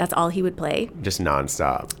that's all he would play. Just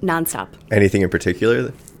nonstop. Anything in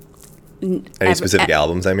particular? Any specific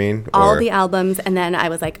albums, I mean? All the albums, and then I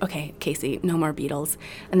was like, okay, Casey, no more Beatles.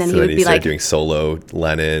 And then so he would be like doing solo,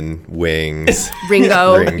 Lennon, Wings,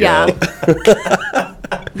 Ringo. Yeah.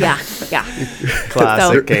 Yeah.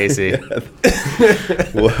 Classic Casey.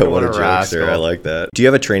 What a jokester. I like that. Do you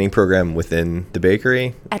have a training program within the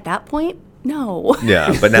bakery? At that point, no.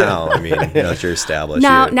 Yeah, but now, I mean, that you're established.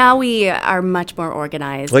 Now we are much more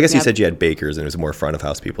organized. Well, I guess you said you had bakers and it was more front of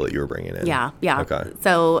house people that you were bringing in. Yeah. Okay.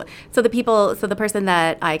 So the person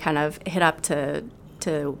that I kind of hit up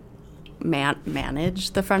to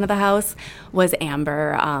manage the front of the house was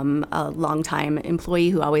Amber, a longtime employee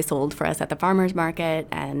who always sold for us at the farmers market,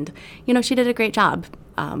 and she did a great job.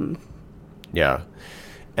 Yeah,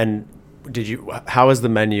 and how has the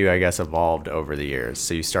menu, I guess, evolved over the years?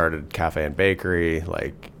 So you started cafe and bakery,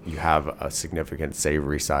 like you have a significant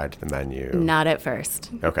savory side to the menu. Not at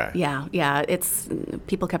first. Okay. Yeah. It's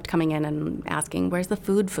people kept coming in and asking, "Where's the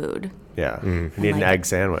food?" Yeah. I need an egg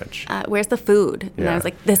sandwich. Where's the food? And I was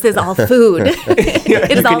like, "This is all food.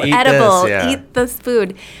 It's all edible. Eat this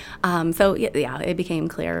food." So it became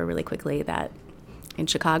clear really quickly that in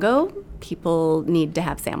Chicago, people need to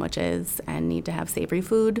have sandwiches and need to have savory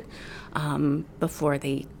food before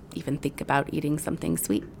they even think about eating something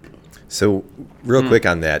sweet. So real quick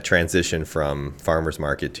on that transition from farmer's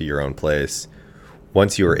market to your own place,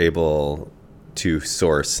 once you were able to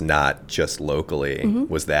source not just locally,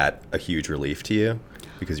 was that a huge relief to you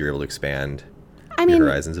because you were able to expand your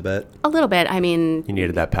horizons a bit? A little bit. I mean, you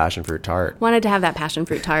needed that passion fruit tart. Wanted to have that passion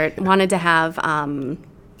fruit tart. Wanted to have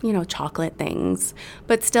chocolate things.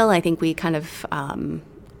 But still, I think we kind of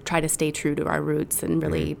try to stay true to our roots and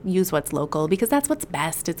really use what's local because that's what's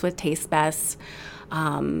best. It's what tastes best.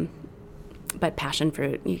 But passion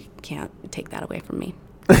fruit, you can't take that away from me.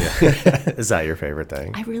 Is that your favorite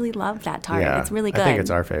thing? I really love that tart. Yeah, it's really good. I think it's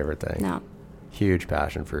our favorite thing. No. Huge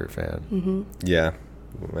passion fruit fan. Yeah.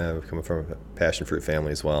 I've come from a passion fruit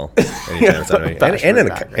family as well. Anytime it's on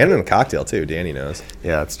and in a cocktail too. Danny knows.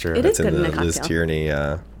 Yeah, that's true. It is good in a the cocktail. Liz Tierney.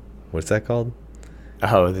 What's that called?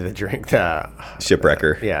 Oh, the drink that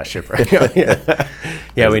Shipwrecker. Yeah, Shipwrecker.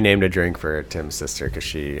 Yeah, we named a drink for Tim's sister because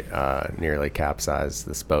she nearly capsized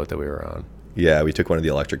this boat that we were on. Yeah, we took one of the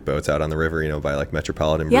electric boats out on the river, by like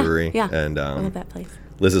Metropolitan Brewery. Yeah, and I love that place.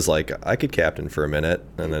 Liz is like, I could captain for a minute.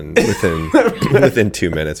 And then within 2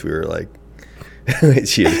 minutes, we were like,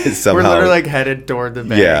 she somehow. We're literally like headed toward the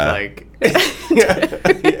bank. Yeah. Like,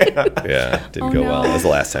 yeah, didn't go well. That was the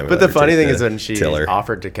last time. But the funny thing is when she tiller.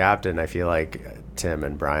 offered to captain, I feel like Tim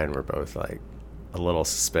and Brian were both like a little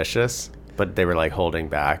suspicious, but they were like holding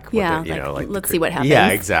back. Yeah, you know, like let's see what happens. Yeah,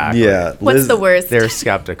 exactly. Yeah. What's the worst? They're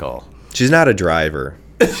skeptical. She's not a driver.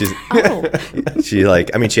 She's Oh, she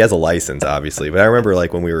like, I mean, she has a license obviously, but I remember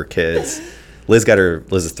like when we were kids, Liz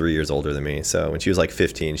is 3 years older than me. So when she was like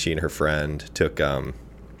 15, she and her friend took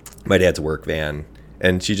my dad's work van,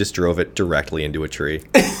 and she just drove it directly into a tree.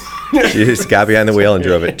 She just got behind the wheel and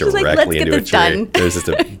drove it She's like, directly "Let's into get a this tree. done." There's just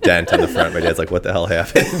a dent on the front. My dad's like, what the hell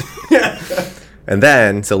happened? And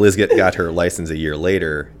then, so Liz got her license a year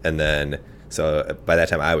later, and then, so by that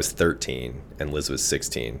time I was 13 and Liz was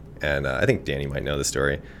 16. And I think Danny might know the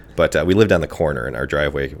story, but we lived on the corner, and our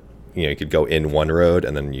driveway, you know, you could go in one road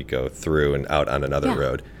and then you go through and out on another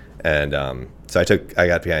road. And so I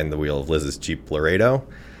got behind the wheel of Liz's Jeep Laredo,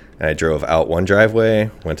 and I drove out one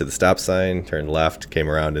driveway, went to the stop sign, turned left, came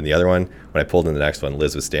around in the other one. When I pulled in the next one,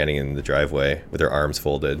 Liz was standing in the driveway with her arms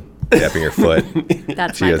folded, tapping her foot.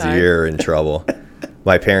 that's She my goes, car. you're in trouble.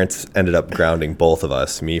 My parents ended up grounding both of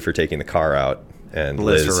us, me for taking the car out, and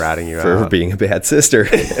Liz Liz for ratting you for out. being a bad sister.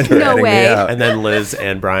 And No ratting me way. out. And then Liz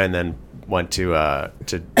and Brian then went to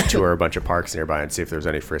tour a bunch of parks nearby and see if there was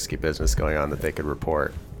any frisky business going on that they could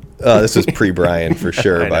report. This was pre-Brian for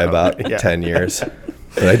sure I by know. about Yeah. 10 years.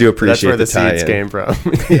 But I do That's appreciate where the tie-in. seeds came from.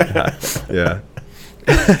 Yeah.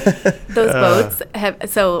 Those boats have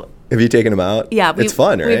Have you taken them out? yeah, It's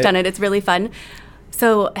fun, right? We've done it. It's really fun.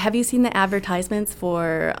 So, have you seen the advertisements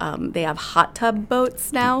for? They have hot tub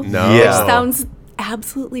boats now. No. Which Yeah. sounds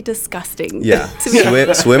absolutely disgusting. Yeah. to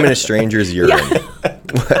me. Swim in a stranger's urine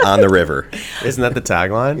on the river. Isn't that the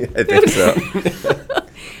tagline? I think so.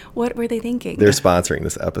 What were they thinking? They're sponsoring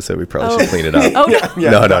this episode. We probably should clean it up. Oh no.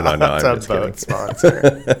 No. I'm Hot tub just kidding. boat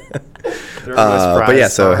sponsor. But yeah,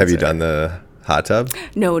 so have you done the hot tub?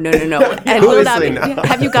 No. And will that Obviously be- not.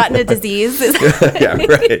 have you gotten a disease? Yeah,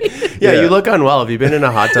 right. Yeah, you look unwell. Have you been in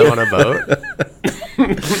a hot tub on a boat?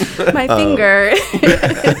 My finger.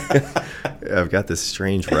 I've got this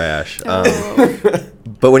strange rash. Oh.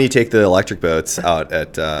 But when you take the electric boats out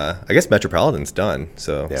at, I guess Metropolitan's done,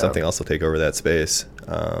 so Yeah. something else will take over that space.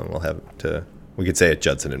 We could say at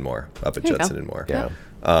Judson and Moore, up at There you Judson go. and Moore. Yeah.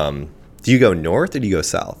 Do you go north or do you go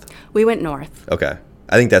south? We went north. Okay,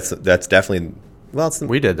 I think that's definitely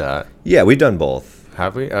We did that. yeah, we've done both.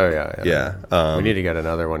 Have we? Oh, yeah. Yeah, We need to get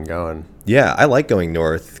another one going. yeah, I like going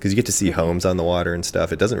north because you get to see homes on the water and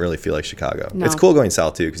stuff. It doesn't really feel like Chicago. No. It's cool going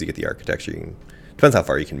south too because you get the architecture. Depends how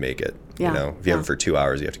far you can make it. Yeah, You know, if you have yeah. it for 2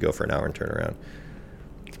 hours, you have to go for an hour and turn around.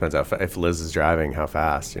 Depends if Liz is driving, how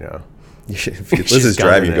fast, you know. If Liz She's is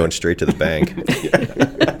driving, gunning you're it. going straight to the bank.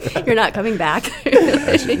 You're not coming back.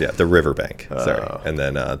 Yeah, the river bank. Sorry, and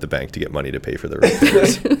then the bank to get money to pay for the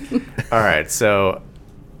repairs. All right, so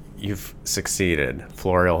you've succeeded.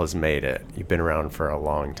 Floriole has made it. You've been around for a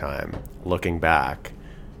long time. Looking back,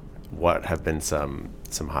 what have been some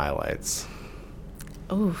highlights?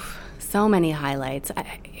 Oof, so many highlights.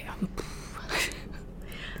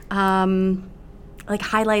 Like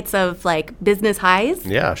highlights of like business highs.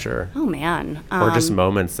 Yeah, sure. Oh man. Or just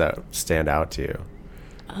moments that stand out to you.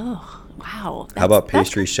 Oh wow. How about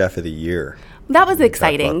pastry chef of the year? That was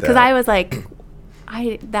exciting because that. I was like,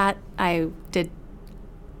 I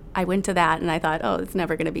went to that and I thought, oh, it's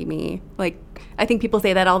never gonna be me. Like I think people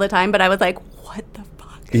say that all the time, but I was like, what the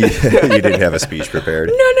fuck? You didn't have a speech prepared.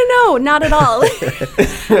 No, not at all.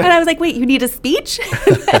 And I was like, wait, you need a speech?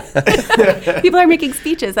 People are making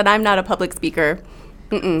speeches, and I'm not a public speaker.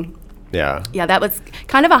 Yeah. Yeah, that was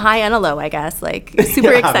kind of a high and a low, I guess. Like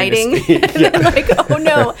super Yeah, having to exciting, speak, and then like, oh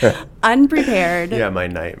no, unprepared. Yeah, my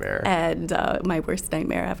nightmare. And my worst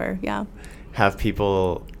nightmare ever. Yeah. Have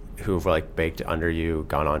people who've like baked under you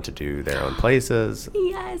gone on to do their own places?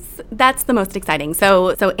 Yes, that's the most exciting.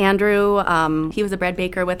 So Andrew, he was a bread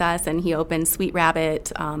baker with us, and he opened Sweet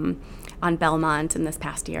Rabbit on Belmont in this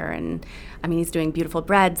past year. And I mean, he's doing beautiful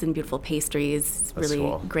breads and beautiful pastries. It's That's really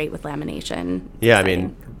cool. great with lamination. It's Yeah, exciting. I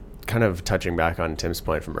mean, kind of touching back on Tim's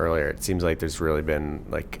point from earlier, it seems like there's really been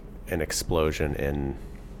like an explosion in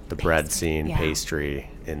the bread scene, yeah. pastry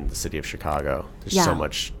in the city of Chicago. There's Yeah. so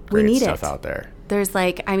much We great need stuff it. out there. There's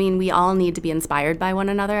like, I mean, we all need to be inspired by one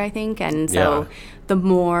another, I think. And so Yeah. the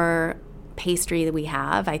more pastry that we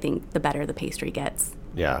have, I think the better the pastry gets.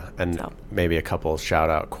 Yeah, and So. maybe a couple shout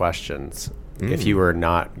out questions. If you were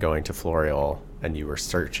not going to Floriole and you were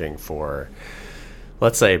searching for,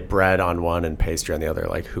 let's say, bread on one and pastry on the other,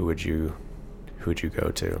 like who would you who'd you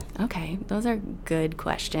go to? Okay, those are good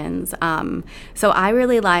questions. So I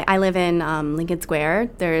live in Lincoln Square.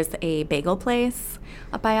 There's a bagel place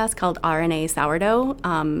up by us called R&A Sourdough.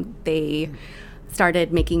 They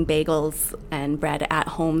started making bagels and bread at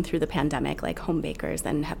home through the pandemic, like home bakers,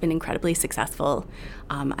 and have been incredibly successful.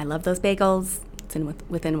 I love those bagels. It's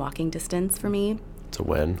within walking distance for me. It's a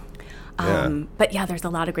win. But yeah, there's a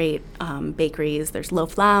lot of great bakeries. There's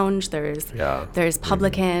Loaf Lounge. There's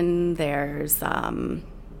Publican. There's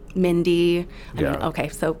Mindy. Okay,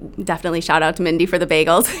 so definitely shout out to Mindy for the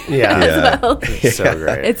bagels. As well. So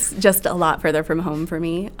great. It's just a lot further from home for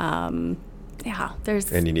me.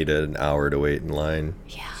 There's. And you need an hour to wait in line.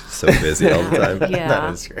 Yeah. So busy all the time.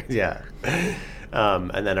 That is great. Yeah.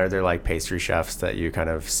 And then are there like pastry chefs that you kind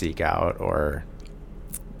of seek out or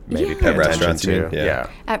maybe pay at restaurants attention to? to? Yeah.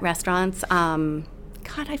 At restaurants.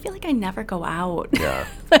 God, I feel like I never go out. Yeah.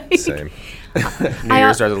 Same. New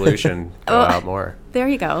Year's resolution, go out more. There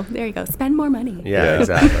you go. Spend more money. Yeah.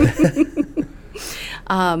 Exactly.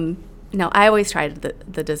 No, I always try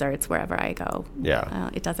the desserts wherever I go. Yeah.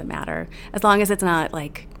 It doesn't matter. As long as it's not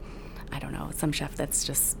like, I don't know, some chef that's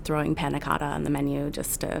just throwing panna cotta on the menu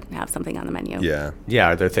just to have something on the menu. Yeah. Yeah.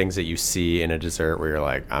 Are there things that you see in a dessert where you're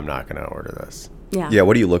like, I'm not going to order this? Yeah. Yeah.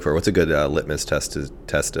 What do you look for? What's a good litmus test to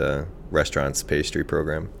test a restaurant's pastry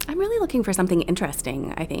program? I'm really looking for something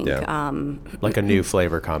interesting, I think. Yeah. Like a new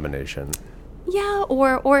flavor combination. Yeah,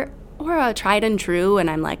 or a tried and true, and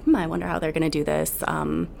I'm like, I wonder how they're going to do this.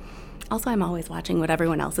 Also, I'm always watching what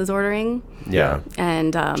everyone else is ordering. Yeah.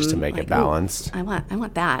 And just to make it balanced. I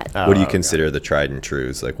want that. What do you consider the tried and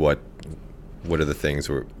trues? Like what are the things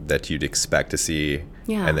that you'd expect to see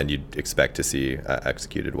and then you'd expect to see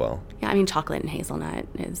executed well? Yeah, I mean, chocolate and hazelnut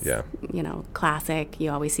is, classic.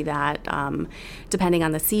 You always see that. Depending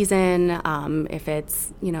on the season, if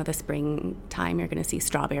it's, the springtime, you're going to see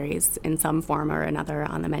strawberries in some form or another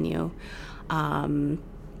on the menu.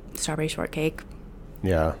 Strawberry shortcake.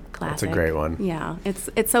 Yeah, Classic. That's a great one. Yeah,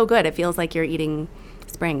 it's so good. It feels like you're eating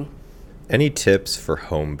spring. Any tips for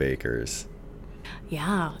home bakers?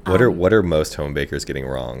 Yeah. What are most home bakers getting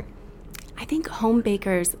wrong? I think home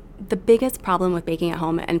bakers, the biggest problem with baking at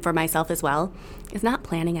home, and for myself as well, is not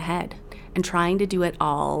planning ahead and trying to do it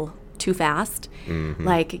all too fast. Mm-hmm.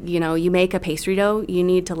 Like, you make a pastry dough, you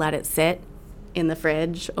need to let it sit in the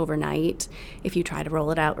fridge overnight. If you try to roll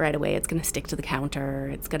it out right away, it's going to stick to the counter.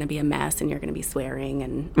 It's going to be a mess, and you're going to be swearing,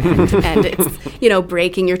 and it's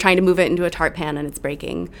breaking. You're trying to move it into a tart pan, and it's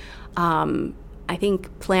breaking. I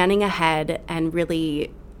think planning ahead and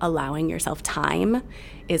really allowing yourself time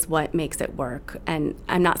is what makes it work. And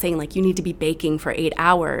I'm not saying like you need to be baking for 8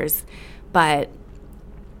 hours, but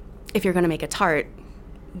if you're going to make a tart,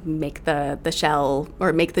 make the shell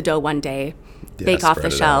or make the dough one day, bake off the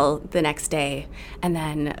shell the next day, and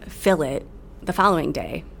then fill it the following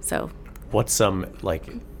day. So what's some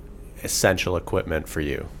like essential equipment for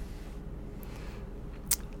you?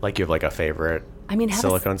 Like you have like a favorite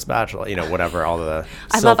silicone spatula, whatever, all the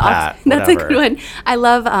silpat, that's a good one. I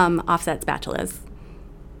love offset spatulas.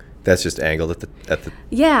 That's just angled at the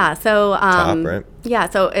so top, right? Yeah,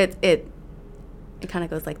 so it kind of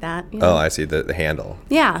goes like that. Oh, I see the handle.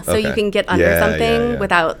 Yeah, so you can get under something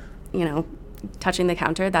without touching the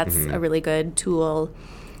counter. That's a really good tool.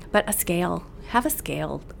 But a scale. Have a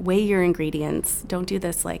scale. Weigh your ingredients. Don't do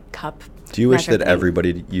this like cup. Do you wish that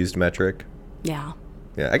everybody used metric? Yeah.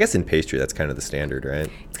 Yeah, I guess in pastry that's kind of the standard, right?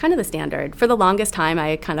 It's kind of the standard. For the longest time,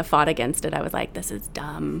 I kind of fought against it. I was like, this is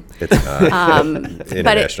dumb. It's not. The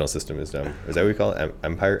international system is dumb. Is that what we call it?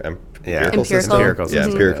 Empirical system? Yeah,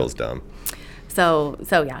 empirical's dumb. So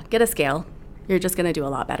yeah, get a scale. You're just going to do a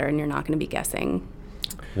lot better, and you're not going to be guessing.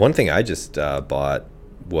 One thing I just bought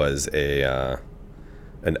was an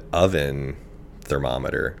oven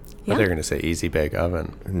thermometer. Yeah. They're going to say easy bake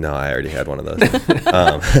oven. No, I already had one of those.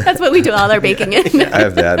 That's what we do all our baking in. I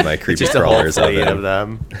have that in my creepy crawlers oven. Of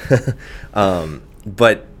them.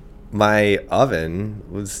 But my oven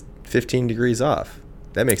was 15 degrees off.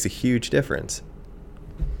 That makes a huge difference.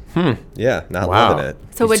 Yeah, not loving it.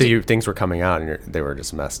 So things were coming out and they were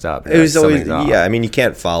just messed up. It was always I mean, you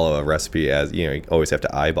can't follow a recipe as you always have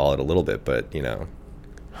to eyeball it a little bit, but you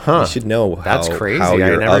should know That's crazy. how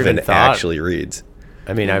your oven actually reads.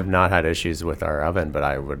 I mean, I've not had issues with our oven, but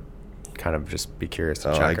I would kind of just be curious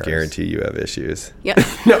to check. I guarantee you have issues. Yeah.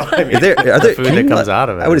 No, I mean, the food that comes out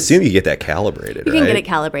of it. I would assume you get that calibrated. You can get it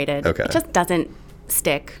calibrated. Okay. It just doesn't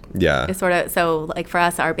stick. Yeah. It's sort of so like for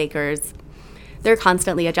us, our bakers, they're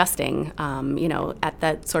constantly adjusting. At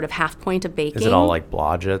that sort of half point of baking. Is it all like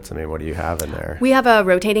Blodgett's? I mean, what do you have in there? We have a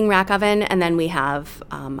rotating rack oven, and then we have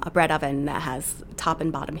a bread oven that has top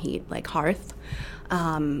and bottom heat, like hearth.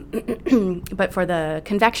 But for the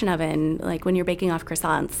convection oven, like when you're baking off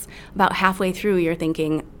croissants, about halfway through you're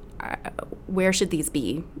thinking, where should these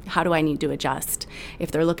be? How do I need to adjust?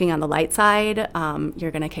 If they're looking on the light side,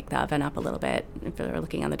 you're going to kick the oven up a little bit. If they're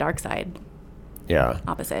looking on the dark side,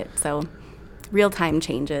 opposite. So real-time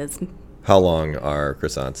changes. How long are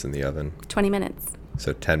croissants in the oven? 20 minutes.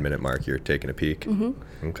 So 10-minute mark, you're taking a peek?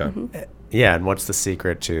 Mm-hmm. Okay. Mm-hmm. Yeah, and what's the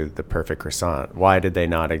secret to the perfect croissant? Why did they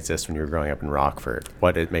not exist when you were growing up in Rockford?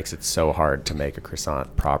 What makes it so hard to make a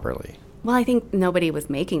croissant properly? Well, I think nobody was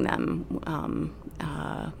making them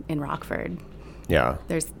in Rockford. Yeah.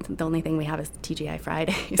 There's the only thing we have is TGI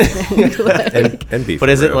Fridays. and beef. But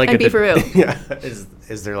is it like and beefaroo? Yeah.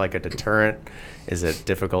 Is there like a deterrent? Is it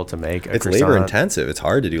difficult to make a It's croissant? labor intensive. It's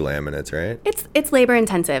hard to do laminates, right? It's labor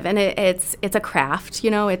intensive, and it's a craft.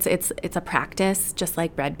 You know, it's a practice, just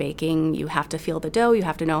like bread baking. You have to feel the dough. You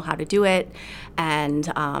have to know how to do it,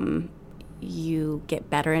 and you get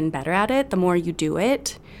better and better at it the more you do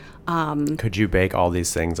it. Could you bake all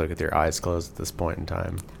these things like with your eyes closed at this point in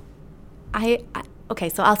time? Okay,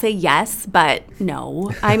 so I'll say yes, but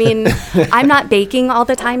no. I mean, I'm not baking all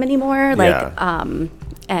the time anymore.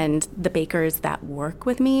 And the bakers that work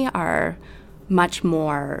with me are much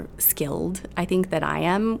more skilled, I think, than I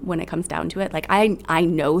am when it comes down to it. Like, I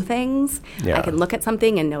know things. Yeah. I can look at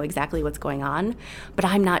something and know exactly what's going on, but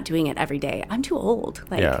I'm not doing it every day. I'm too old.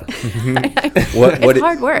 Like, Yeah. it's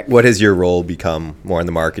hard work. What has your role become more on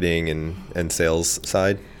the marketing and sales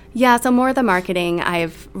side? Yeah, so more of the marketing.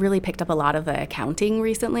 I've really picked up a lot of the accounting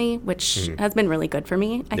recently, which has been really good for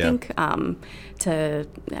me, I think,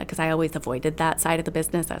 because I always avoided that side of the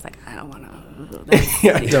business. I was like, I don't want to.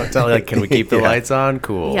 Don't tell me, like, can we keep the lights on?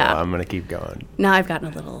 Cool. Yeah. I'm going to keep going. Now I've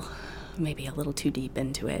gotten maybe a little too deep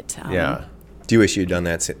into it. Yeah. Do you wish you'd done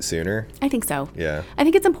that sooner? I think so. Yeah. I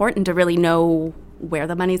think it's important to really know where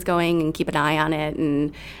the money's going and keep an eye on it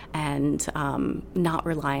and not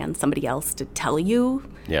rely on somebody else to tell you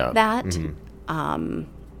that. Mm-hmm.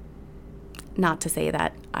 Not to say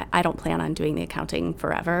that I don't plan on doing the accounting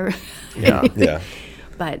forever. Yeah.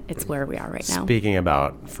 But it's where we are right now. Speaking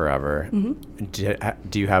about forever,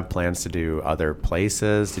 do you have plans to do other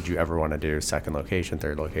places? Did you ever want to do second location,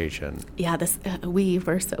 third location? Yeah, we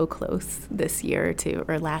were so close last year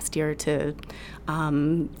to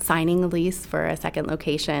signing a lease for a second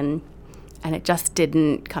location, and it just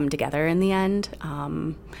didn't come together in the end,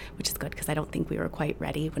 which is good because I don't think we were quite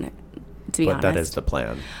ready to be honest. But that is the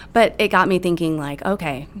plan. But it got me thinking, like,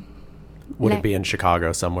 okay. Would it be in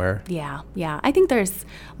Chicago somewhere? Yeah. I think there's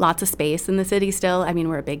lots of space in the city still. I mean,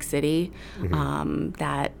 we're a big city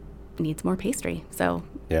that needs more pastry. So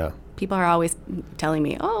people are always telling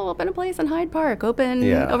me, oh, open a place in Hyde Park, open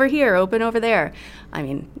over here, open over there. I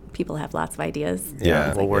mean, people have lots of ideas.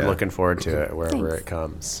 Yeah. Well, we're looking forward to it wherever it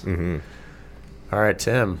comes. Mm-hmm. All right,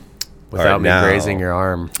 Tim. Without me grazing your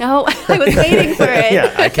arm. Oh, I was waiting for it.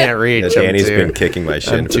 Yeah, I can't reach. Danny's been kicking my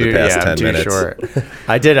shin for the past 10 minutes. Short.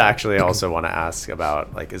 I did actually also want to ask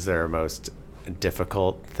about, like, is there a most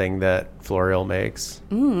difficult thing that Floriole makes?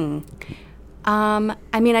 I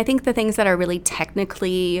mean, I think the things that are really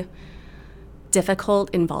technically difficult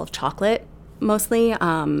involve chocolate mostly.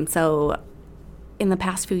 So in the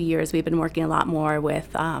past few years, we've been working a lot more with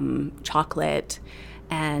chocolate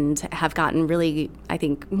and have gotten really, I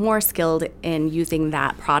think, more skilled in using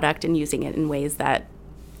that product and using it in ways that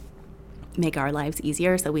make our lives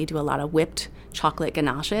easier. So we do a lot of whipped chocolate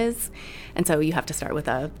ganaches. And so you have to start with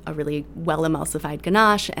a really well-emulsified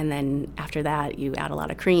ganache, and then after that you add a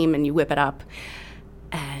lot of cream and you whip it up.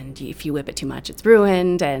 And if you whip it too much, it's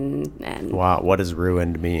ruined. And wow, what does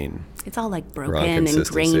ruined mean? It's all like broken and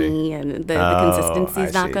grainy, and the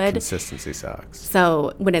consistency's not good. Consistency sucks.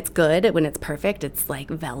 So when it's good, when it's perfect, it's like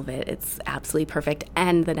velvet. It's absolutely perfect.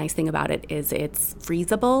 And the nice thing about it is it's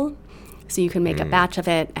freezable. So you can make a batch of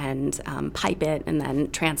it and pipe it and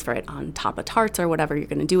then transfer it on top of tarts or whatever you're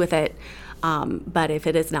going to do with it. But if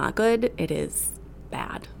it is not good, it is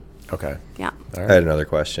bad. Okay. Yeah. All right. I had another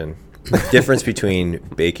question. Difference between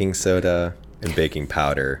baking soda and baking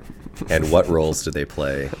powder, and what roles do they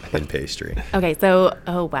play in pastry? Okay, so,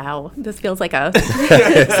 oh wow, this feels like a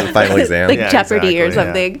it's the final exam. like Jeopardy exactly, or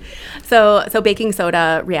something. Yeah. So baking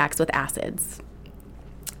soda reacts with acids.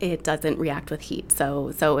 It doesn't react with heat. So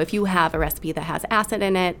if you have a recipe that has acid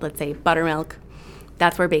in it, let's say buttermilk,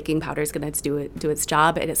 that's where baking powder is going to do its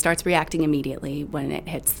job, and it starts reacting immediately when it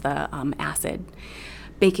hits the acid.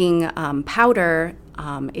 Baking powder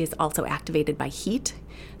is also activated by heat.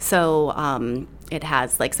 So it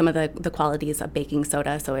has like some of the qualities of baking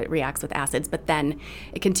soda, so it reacts with acids, but then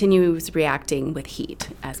it continues reacting with heat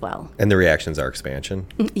as well. And the reactions are expansion?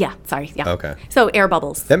 Yeah, sorry, yeah. Okay. So air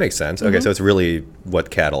bubbles. That makes sense. Okay, so it's really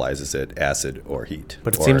what catalyzes it, acid or heat.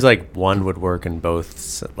 But it seems like one would work in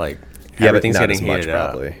both, like yeah, everything's but not getting as much, heated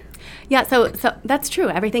up. probably. Yeah, so that's true.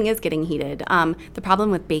 Everything is getting heated. The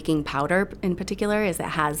problem with baking powder in particular is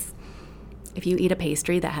if you eat a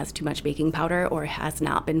pastry that has too much baking powder or has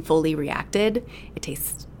not been fully reacted, it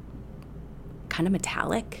tastes kind of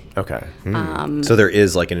metallic. Okay. So there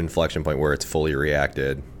is like an inflection point where it's fully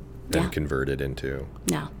reacted and Yeah. converted into.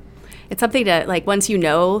 No. It's something to, like, once you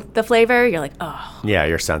know the flavor, you're like, oh, Yeah,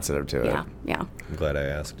 you're sensitive to it. yeah. I'm glad I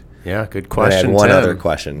asked. Yeah, good But I had question. one Tim. other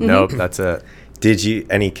question. Nope, that's it. Did you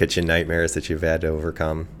any kitchen nightmares that you've had to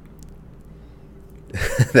overcome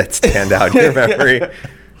that stand out in your memory?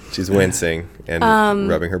 She's wincing and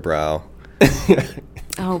rubbing her brow.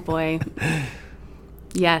 Oh, boy.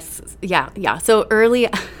 Yes. Yeah. So early,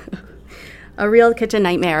 a real kitchen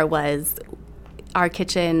nightmare was our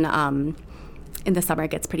kitchen in the summer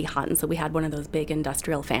gets pretty hot. And so we had one of those big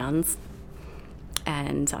industrial fans.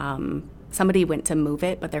 And somebody went to move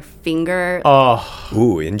it, but their finger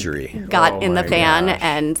Ooh, injury. got in the my fan. gosh.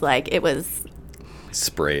 And like it was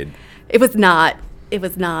Sprayed. It was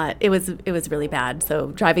really bad. So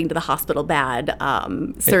driving to the hospital bad,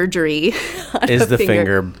 surgery. on Is a the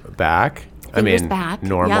finger back? Finger's I mean, back.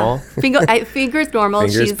 normal? Yeah. Finger's normal.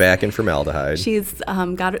 Fingers back in formaldehyde. She's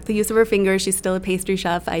got the use of her fingers. She's still a pastry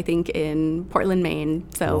chef, I think, in Portland, Maine.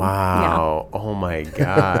 So Wow. Oh my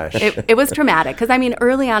gosh. yeah. It was traumatic because I mean,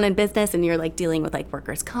 early on in business, and you're like dealing with like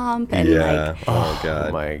workers' comp and yeah. like Oh, Oh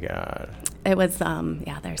God. my God. it was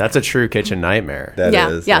there's That's a true kitchen nightmare. That Yeah,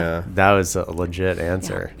 is, yeah. That was a legit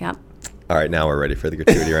answer. yeah. All right, now we're ready for the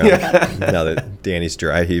gratuity round. Now that Danny's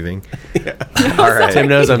dry heaving. All right. Tim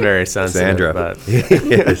knows I'm very sensitive. Sandra. But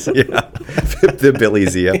Yes, yeah. The Billy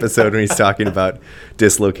Z episode when he's talking about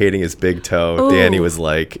dislocating his big toe. Ooh. Danny was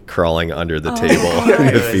like crawling under the table in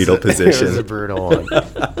it the was- fetal It was a position. brutal one.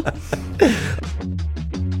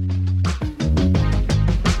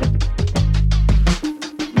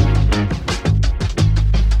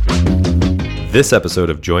 This episode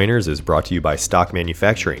of Joiners is brought to you by Stock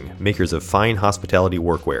Manufacturing, makers of fine hospitality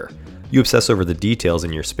workwear. You obsess over the details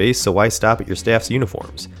in your space, so why stop at your staff's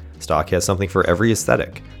uniforms? Stock has something for every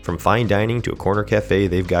aesthetic. From fine dining to a corner cafe,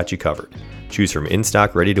 they've got you covered. Choose from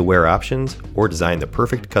in-stock ready-to-wear options or design the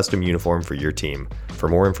perfect custom uniform for your team. For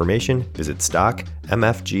more information, visit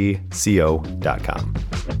stockmfgco.com.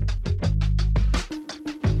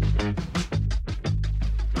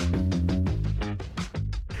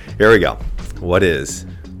 Here we go. What is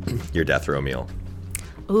your death row meal?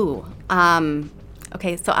 Ooh.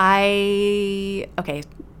 Okay. So it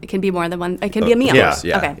can be more than one. It can be a meal. Yeah.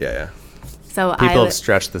 Yeah, Okay. yeah. So People have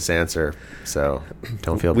stretched this answer, so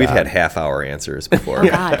don't feel We've bad. had half-hour answers before.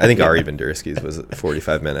 God. I think Ari Vendersky's was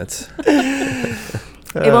 45 minutes.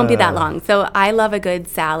 it won't be that long. So I love a good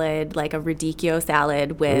salad, like a radicchio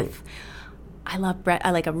salad with. I love bread.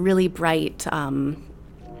 I like a really bright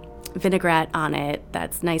vinaigrette on it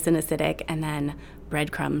that's nice and acidic, and then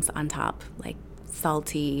breadcrumbs on top, like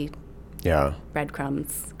salty Yeah.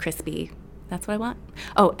 breadcrumbs, crispy. That's what I want.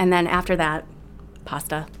 Oh, and then after that,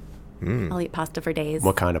 pasta. I'll eat pasta for days.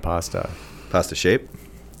 What kind of pasta? Pasta shape?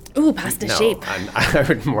 Ooh, pasta shape. I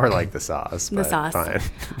would more like the sauce. The but sauce. Fine.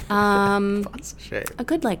 Pasta shape. A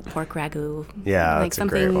good like pork ragu. Yeah, like that's a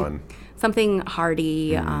great one. Something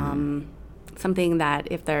hearty. Something that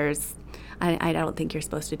if there's, I don't think you're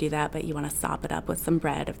supposed to do that, but you want to sop it up with some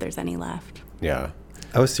bread if there's any left. Yeah.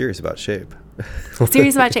 I was serious about shape.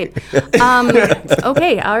 Serious about shape.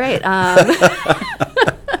 Okay, all right.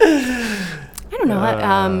 I don't know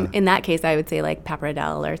what. In that case, I would say like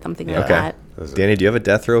pappardelle or something like that. Danny, do you have a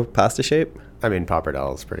death row pasta shape? I mean,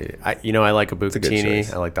 pappardelle is pretty. I like a good bucatini.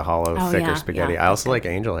 choice. I like the hollow, Oh, thicker yeah, spaghetti. yeah, I also like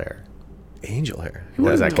angel hair. Angel hair.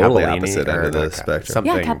 What is that? Totally Capellini opposite end or of the like spectrum.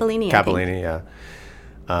 something- Yeah, capellini, I think. Capellini,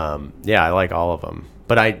 yeah. Yeah, I like all of them.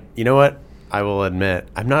 But you know what? I will admit,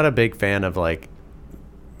 I'm not a big fan of like,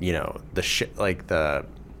 the shit, like the.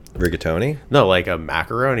 Rigatoni? No, like a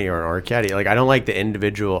macaroni or an orecchiette. Like I don't like the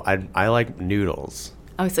individual. I like noodles.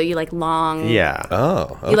 Oh, so you like long? Yeah.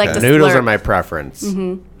 Oh, okay. You like the Noodles slurp. are my preference.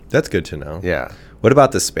 That's good to know. Yeah. What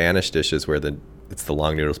about the Spanish dishes where it's the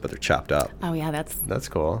long noodles, but they're chopped up? Oh yeah, that's. That's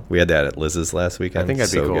cool. We had that at Liz's last weekend. I think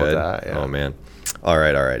I'd be so cool with good. that, yeah. Oh, man. All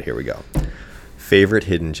right. Here we go. Favorite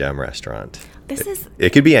hidden gem restaurant? This is. It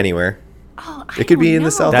could be anywhere. Oh, It could be in the know.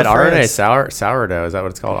 south That of RNA France. sourdough, is that what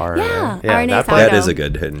it's called? RNA. Yeah, RNA that sourdough. That is a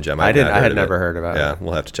good hidden gem. I had never heard about it. Yeah,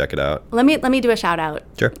 we'll have to check it out. Let me do a shout out.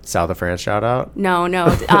 Sure. South of France shout out. No,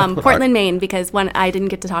 Portland, Maine, because I didn't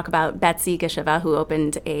get to talk about Betsy Geshiva, who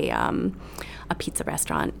opened a pizza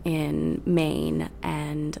restaurant in Maine,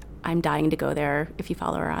 and I'm dying to go there. If you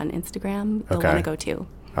follow her on Instagram, you'll want to go too.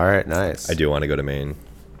 All right, nice. I do want to go to Maine.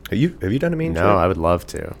 Have you done a Maine trip? No, I would love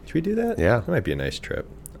to. Should we do that? Yeah. That might be a nice trip.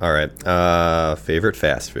 All right. Favorite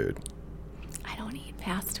fast food? I don't eat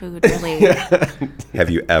fast food, really. Have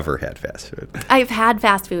you ever had fast food? I've had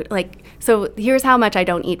fast food. So here's how much I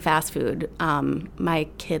don't eat fast food. My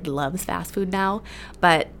kid loves fast food now,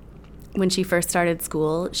 but when she first started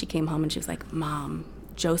school, she came home and she was like, Mom,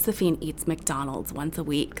 Josephine eats McDonald's once a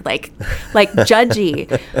week, like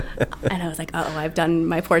judgy. And I was like, oh, I've done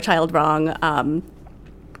my poor child wrong.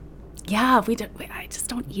 Yeah, I just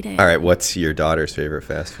don't eat it. All right. What's your daughter's favorite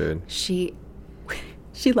fast food? She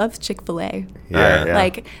loves Chick-fil-A. Yeah. Yeah.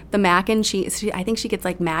 Like the mac and cheese. I think she gets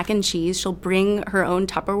like mac and cheese. She'll bring her own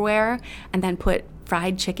Tupperware and then put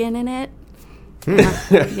fried chicken in it.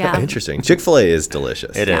 Yeah. Interesting. Chick-fil-A is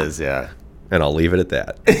delicious. It is, yeah. And I'll leave it at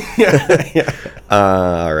that.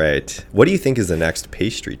 All right. What do you think is the next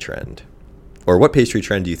pastry trend? Or what pastry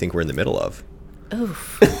trend do you think we're in the middle of?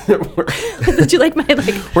 Oof. Did you like my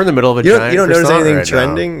We're in the middle of a You giant don't notice croissant anything right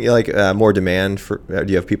trending? You like more demand for?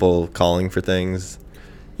 Do you have people calling for things?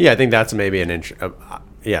 Yeah, I think that's maybe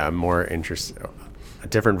a more interest. A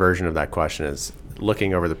different version of that question is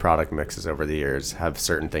looking over the product mixes over the years. Have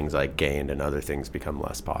certain things like gained and other things become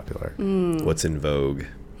less popular? What's in vogue?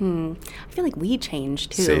 I feel like we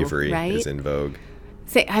changed too. Savory right? is in vogue.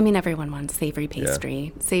 Everyone wants savory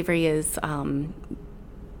pastry. Yeah. Savory is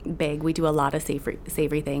big. We do a lot of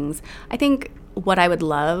savory things. I think what I would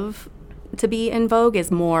love to be in vogue is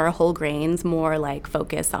more whole grains, more like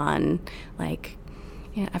focus on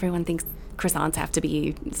everyone thinks croissants have to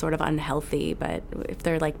be sort of unhealthy, but if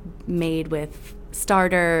they're like made with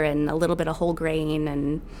starter and a little bit of whole grain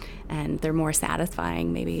and they're more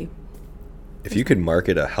satisfying, maybe. If you could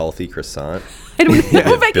market a healthy croissant, I don't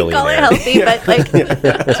know if I can call it healthy, but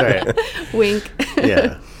That's right. Wink.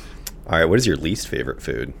 Yeah. all right. What is your least favorite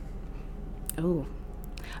food? Oh,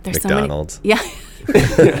 there's McDonald's. So many.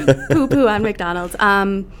 Yeah. Poo on McDonald's.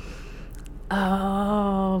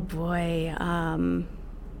 Oh boy.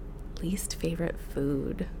 Least favorite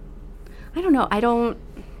food. I don't know.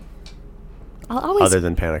 I'll always. Other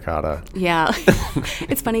than panna cotta. Yeah.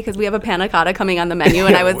 It's funny because we have a panna cotta coming on the menu,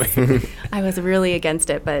 and I was really against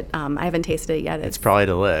it, but I haven't tasted it yet. It's probably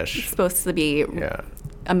delish. supposed to be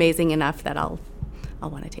amazing enough that I'll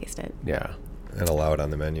want to taste it. Yeah. And allow it on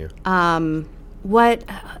the menu. What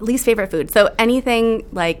least favorite food? So anything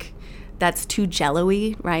like that's too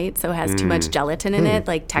jello-y, right? So it has too much gelatin in it,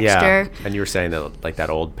 like texture. Yeah. And you were saying that like that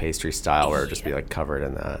old pastry style where it would just be like covered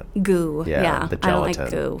in that. Goo. Yeah. The I don't like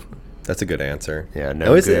gelatin. goo. That's a good answer. Yeah,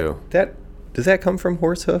 no goo. Does that come from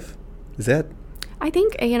horse hoof? Is that? I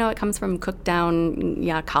think it comes from cooked down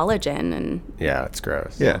collagen and. Yeah, it's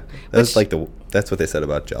gross. Yeah, that's that's what they said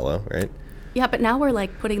about Jell-O, right? Yeah, but now we're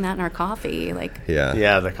like putting that in our coffee, like. Yeah.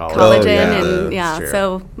 Yeah, the collagen. Collagen yeah, and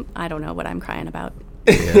so I don't know what I'm crying about.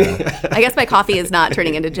 Yeah. I guess my coffee is not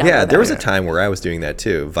turning into Jell-O. Yeah, there was a time where I was doing that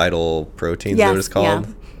too. Vital proteins, is what it's called.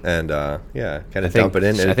 Yeah. And kind of dump it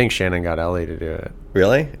in. I think Shannon got Ellie to do it.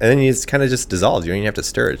 Really? And then you kind of just dissolves. You don't even have to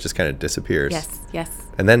stir it. It just kind of disappears. Yes.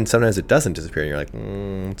 And then sometimes it doesn't disappear, and you're like,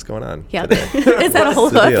 what's going on? Yeah. today? Is that a whole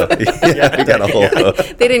What's the hoof? deal? Yeah, we got a whole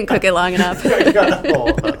hoof. They didn't cook it long enough.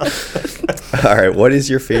 All right, what is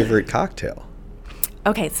your favorite cocktail?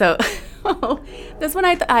 Okay, so this one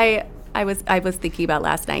I was thinking about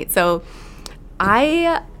last night. So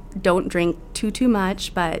I don't drink too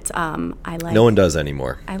much, but I like. No one does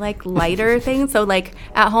anymore. I like lighter things. So like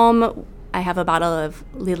at home, I have a bottle of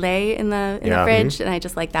Lillet in the fridge, and I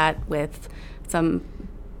just like that with some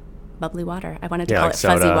bubbly water. I wanted to call like it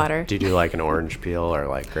fuzzy soda. water. Do you do like an orange peel or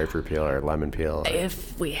like grapefruit peel or lemon peel?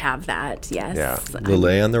 If we have that, yes. Yeah.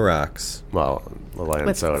 Lillet on the rocks. Well, Lillet and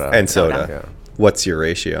With soda. And soda. Yeah. What's your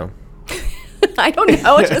ratio? I don't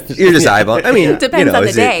know. You're just eyeballing. I mean, Depends on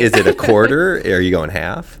the day. Is it a quarter? Are you going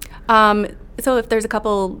half? So if there's a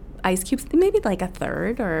couple ice cubes, maybe like a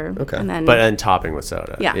third, or Okay. and then. But then topping with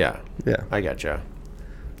soda. Yeah. Yeah. I get you.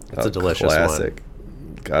 It's a delicious classic.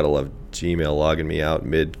 Gotta love Gmail logging me out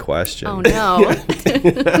mid-question. Oh no!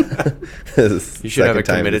 You should have it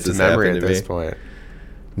committed to memory at this point.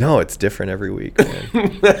 No, it's different every week,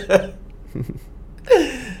 man.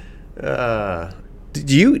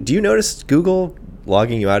 Do you notice Google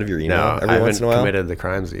logging you out of your email every once in a while? I haven't committed the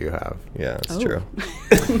crimes that you have. Yeah, that's true.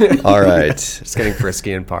 All right. Just getting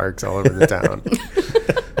frisky in parks all over the town.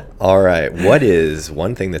 All right. What is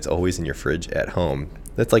one thing that's always in your fridge at home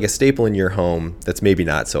that's like a staple in your home that's maybe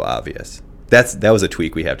not so obvious? That was a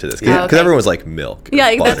tweak we have to this. Because everyone was like milk.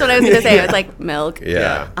 Yeah, that's what I was going to say. I was like, milk.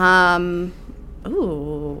 Yeah.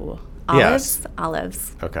 Ooh. Olives? Yes.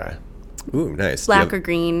 Olives. Okay. Ooh, nice. Black or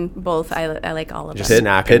green, both. I like all of Just them.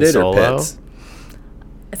 snacking pitted solo? or pits?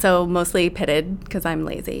 So mostly pitted because I'm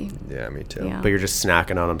lazy. Yeah, me too. Yeah. But you're just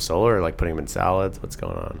snacking on them solo or like putting them in salads? What's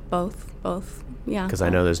going on? Both. Yeah. Because I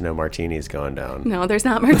know there's no martinis going down. No, there's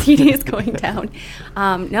not martinis going down.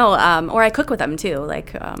 Or I cook with them too.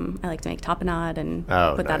 Like I like to make tapenade and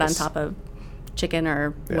put that on top of chicken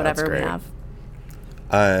or whatever we have.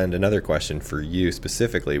 And another question for you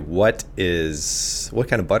specifically: what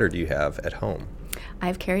kind of butter do you have at home? I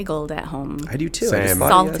have Kerrygold at home. I do too. Same. I just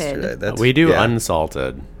bought it Salted. yesterday. We do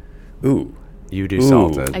unsalted. Ooh. You do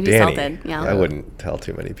salted. I do Danny, salted, yeah. I wouldn't tell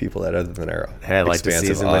too many people that other than our Hey, I like to expansive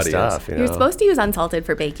season audience. my stuff. You're supposed to use unsalted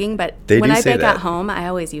for baking, but They when do I say bake that. at home, I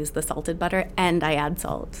always use the salted butter and I add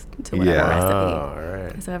salt to whatever Yeah. recipe. Oh, all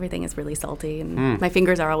right. So everything is really salty, and my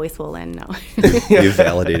fingers are always swollen. No. You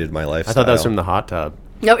validated my lifestyle. I thought that was from the hot tub.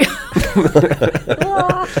 No.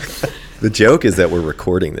 The joke is that we're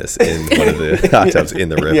recording this in one of the hot tubs in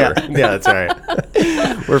the river. Yeah, that's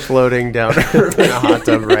right. We're floating down in a hot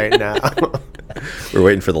tub right now. We're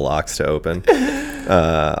waiting for the locks to open.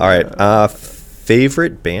 All right.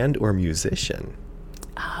 Favorite band or musician?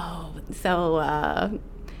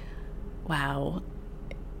 Wow.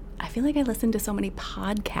 I feel like I listen to so many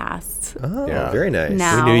podcasts. Oh, Yeah. very nice.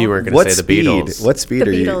 Now- We knew you weren't going to say the Beatles. What speed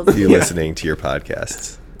The are Beatles. you listening to your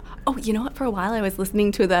podcasts? Oh, you know what? For a while, I was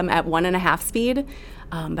listening to them at 1.5 speed,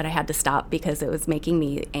 but I had to stop because it was making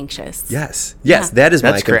me anxious. Yes. Yeah. That is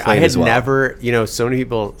my That's great. complaint I had as well. never, so many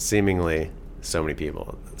people,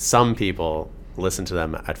 some people listen to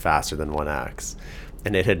them at faster than 1x.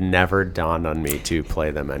 And it had never dawned on me to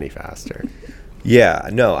play them any faster. Yeah,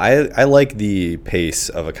 no, I like the pace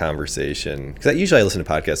of a conversation because usually I listen to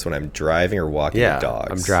podcasts when I'm driving or walking dogs.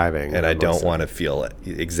 I'm driving. and I don't listening. want to feel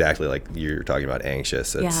exactly like you're talking about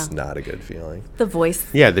anxious. It's not a good feeling. The voice.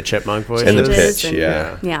 Yeah, the chipmunk voice. And the changes pitch,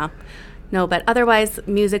 yeah. Yeah. No, but otherwise,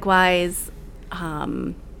 music-wise,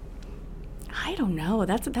 I don't know.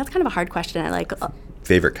 That's kind of a hard question. I like.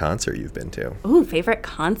 Favorite concert you've been to? Favorite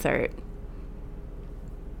concert.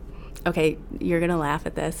 Okay, you're gonna laugh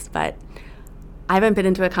at this, but I haven't been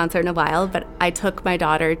into a concert in a while. But I took my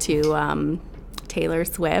daughter to Taylor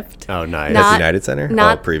Swift. Oh, nice. At the United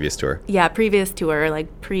Center? Previous tour. Yeah, previous tour,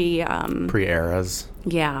 like Pre-eras.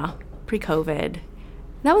 Yeah, pre-COVID.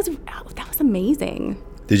 That was amazing.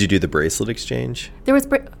 Did you do the bracelet exchange? There was.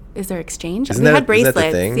 Is there exchange? Isn't We that- had isn't bracelets, that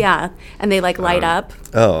the thing? yeah, and they like light up.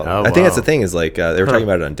 Oh, I think that's the wow. thing is like they were talking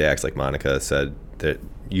about it on Dax. Like Monica said that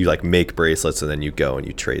you like make bracelets and then you go and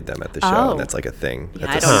you trade them at the show, Oh. and that's like a thing. Yeah,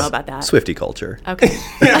 That's I a don't know about that. Swiftie culture. Okay.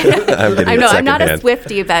 I'm getting I it know I'm not a secondhand.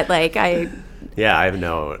 Swiftie, but like Yeah, I have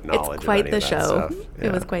no knowledge. it's quite of any the of that show. stuff.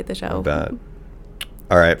 It was quite the show. Bet.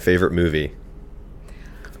 All right, favorite movie.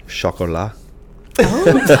 Chocolat.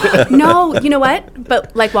 No, you know what?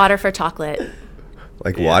 But like Water for Chocolate.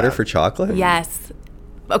 Like water for chocolate? Yes.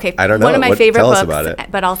 Okay. I don't know. One of my favorite tell books, us about it.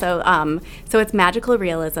 but also, so it's magical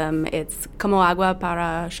realism. It's Como agua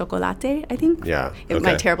para chocolate, I think. Yeah. My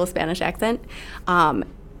Okay. terrible Spanish accent.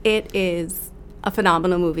 It is a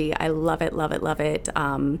phenomenal movie. I love it, love it, love it.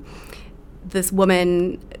 This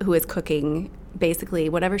woman who is cooking, basically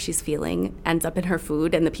whatever she's feeling ends up in her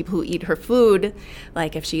food, and the people who eat her food,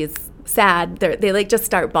 like if she's sad, they like just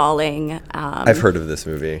start bawling. I've heard of this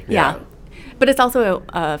movie. Yeah. But it's also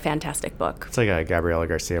a fantastic book. It's like a Gabriela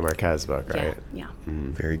Garcia Marquez book, right? Yeah.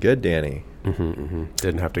 Very good, Danny.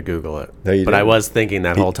 Didn't have to Google it. No, you but I didn't. was thinking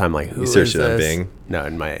that whole time, like, who is searched it on this? Bing? No,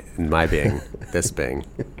 in my Bing, this Bing.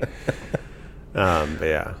 But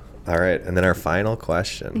yeah. All right, and then our final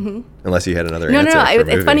question. Unless you had another No, answer. no, for it's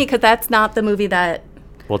movie. funny because that's not the movie that.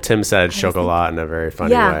 Well, Tim said chocolat in a very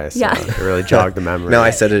funny Yeah, way, so yeah. it really jogged the memory. No,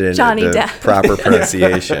 I said it in Johnny the Depp. proper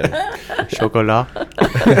pronunciation. chocolat.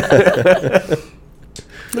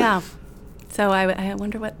 Yeah. So I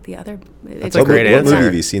wonder what the other. That's a great what answer. movie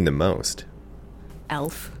have you seen the most?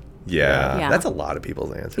 Elf. Yeah, Yeah. that's a lot of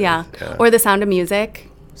people's answers. Yeah. Or The Sound of Music.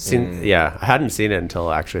 Yeah, I hadn't seen it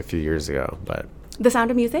until actually a few years ago, but The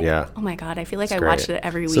Sound of Music? Yeah. Oh my God. I feel like I great. watched it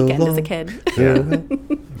every So weekend as a long.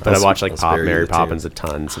 kid. but I watched like I'll spare you Mary the Poppins tune. a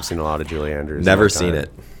ton, so I've seen a lot of Julie Andrews. Never all the seen time.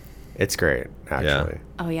 it. It's great, actually.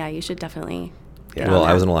 Oh yeah, you should definitely. Yeah. get Well, on I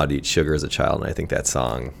that. wasn't allowed to eat sugar as a child, and I think that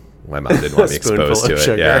song My mom didn't want me exposed to it.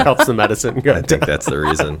 Sugar Yeah, helps the medicine go I think that's the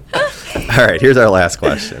reason. All right, here's our last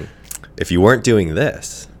question. If you weren't doing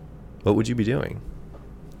this, what would you be doing?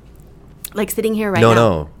 Like sitting here right No, now?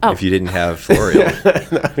 no. Oh. If you didn't have Floriole.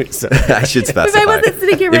 I should specify. If I wasn't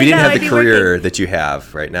sitting here If right you didn't now, have I'd the be career working. that you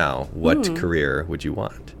have right now, what career would you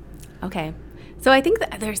want? Okay. So I think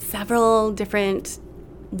that there's several different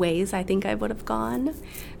ways I think I would have gone.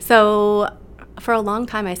 So for a long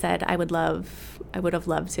time I said I would have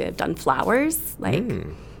loved to have done flowers, like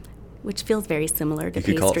which feels very similar to You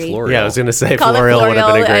could pastry. call it Floriole. Yeah, I was going to say Call it Floriole would have been a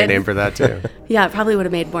Floriole great and- name for that too. Yeah, it probably would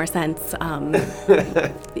have made more sense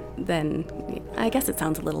than, I guess it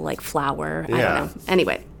sounds a little like flower. I Yeah. don't know.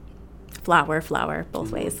 Anyway, flower,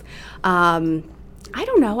 both ways. I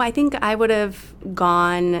don't know. I think I would have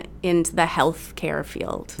gone into the healthcare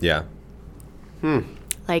field. Yeah.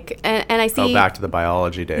 Like, and I see. Oh, back to the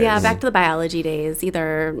biology days. Yeah, back to the biology days,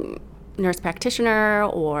 either nurse practitioner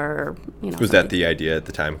or, Was that the idea at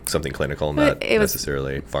the time? Something clinical, not It was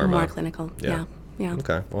necessarily pharma? more clinical. Yeah. Yeah.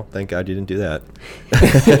 Okay. Well, thank God you didn't do that.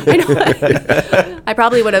 I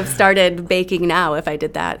probably would have started baking now if I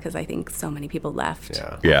did that, because I think so many people left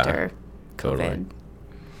Yeah, after totally. COVID.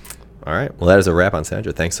 All right. Well, that is a wrap on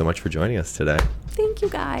Sandra. Thanks so much for joining us today. Thank you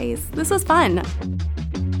guys. This was fun.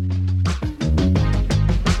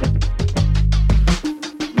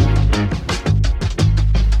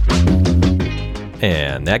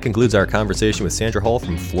 And that concludes our conversation with Sandra Holl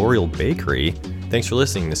from Floriole Bakery. Thanks for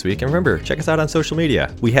listening this week. And remember, check us out on social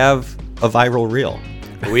media. We have a viral reel.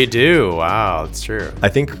 We do. Wow, it's true. I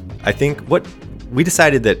think what we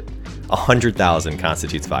decided that 100,000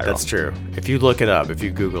 constitutes viral. That's true. If you look it up, if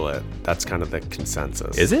you Google it, that's kind of the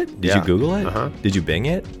consensus. Is it? Did Yeah. you Google it? Uh-huh. Did you Bing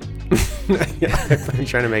it? I'm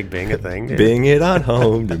trying to make Bing a thing, dude. Bing it on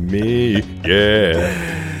home to me.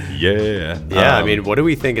 Yeah. Yeah. Yeah, I mean, what do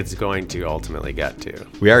we think it's going to ultimately get to?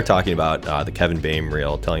 We are talking about the Kevin Boehm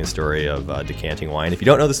reel, telling the story of decanting wine. If you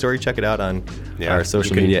don't know the story, check it out on our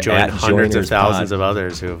social you can media. join at hundreds of Joiners thousands Pod. of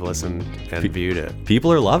others who have listened and viewed it.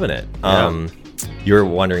 People are loving it. Yeah. You're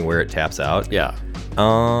wondering where it taps out. Yeah.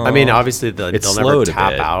 I mean, obviously, they'll it's never slowed a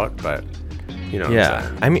tap bit. out, but you know what I'm Yeah.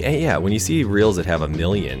 saying. I mean, yeah. When you see reels that have 1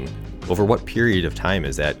 million, over what period of time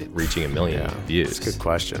is that reaching 1 million views? It's a good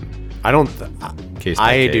question. I don't. Case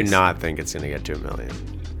by I do case. not think it's going to get to 1 million.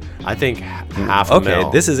 I think half a Okay, mil.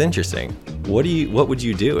 this is interesting. What would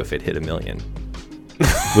you do if it hit 1 million?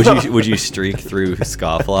 Would you streak through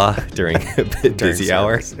scofflaw during a busy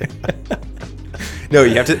hour? service. No,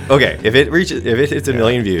 you have to. Okay, if it hits 1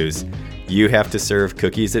 million views, you have to serve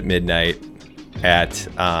cookies at midnight at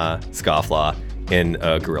Scofflaw in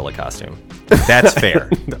a gorilla costume. That's fair.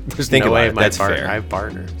 There's Think no about way it. my That's partner. fair. I have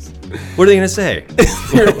partners. What are they gonna say?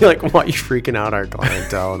 Like, why are you freaking out our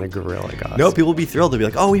clientele in a gorilla costume? No, people will be thrilled. They'll be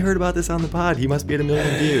like, "Oh, we heard about this on the pod. He must be at 1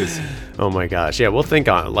 million views." Oh my gosh. Yeah, we'll think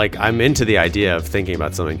on. Like, I'm into the idea of thinking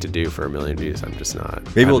about something to do for 1 million views. I'm just not.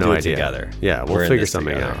 Maybe I have we'll no do it idea. together. Yeah, we'll We're in figure this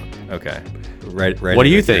something together. out. Okay. Right. What do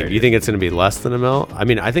you think? Do you think it's going to be less than 1 mil? I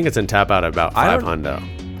mean, I think it's in tap out at about I don't- 500.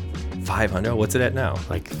 500? What's it at now?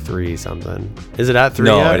 Like 3 something. Is it at 3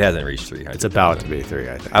 No, yet? it hasn't reached 300. It's about to be 3,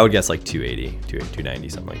 I think. I would guess like 280, 290,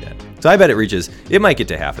 something like that. So I bet it reaches. It might get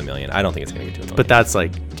to 500,000. I don't think it's going to get to 1 million. But that's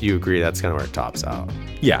like, do you agree that's kind of where it tops out?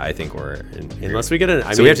 Yeah, I think we're in. Unless we get an.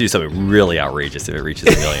 So we have to do something really outrageous if it reaches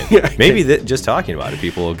 1 million. Yeah, Maybe just talking about it,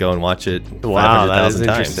 people will go and watch it Wow, that is 500,000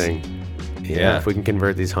 times. interesting. Yeah. If we can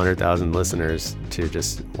convert these 100,000 listeners to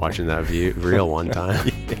just watching that reel one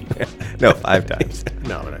time. No, 5 times.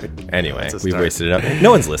 No, but Anyway, that's a we've start. wasted it up.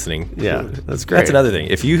 No one's listening. Yeah, that's great. That's another thing.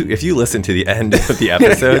 If you listen to the end of the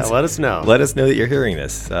episodes, Yeah, let us know. Let us know that you're hearing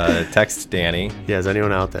this. Text Danny. Yeah, is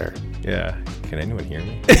anyone out there? Yeah. Can anyone hear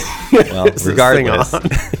me? Well, Is this regardless,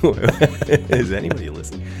 thing is anybody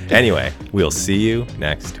listening? Anyway, we'll see you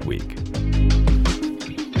next week.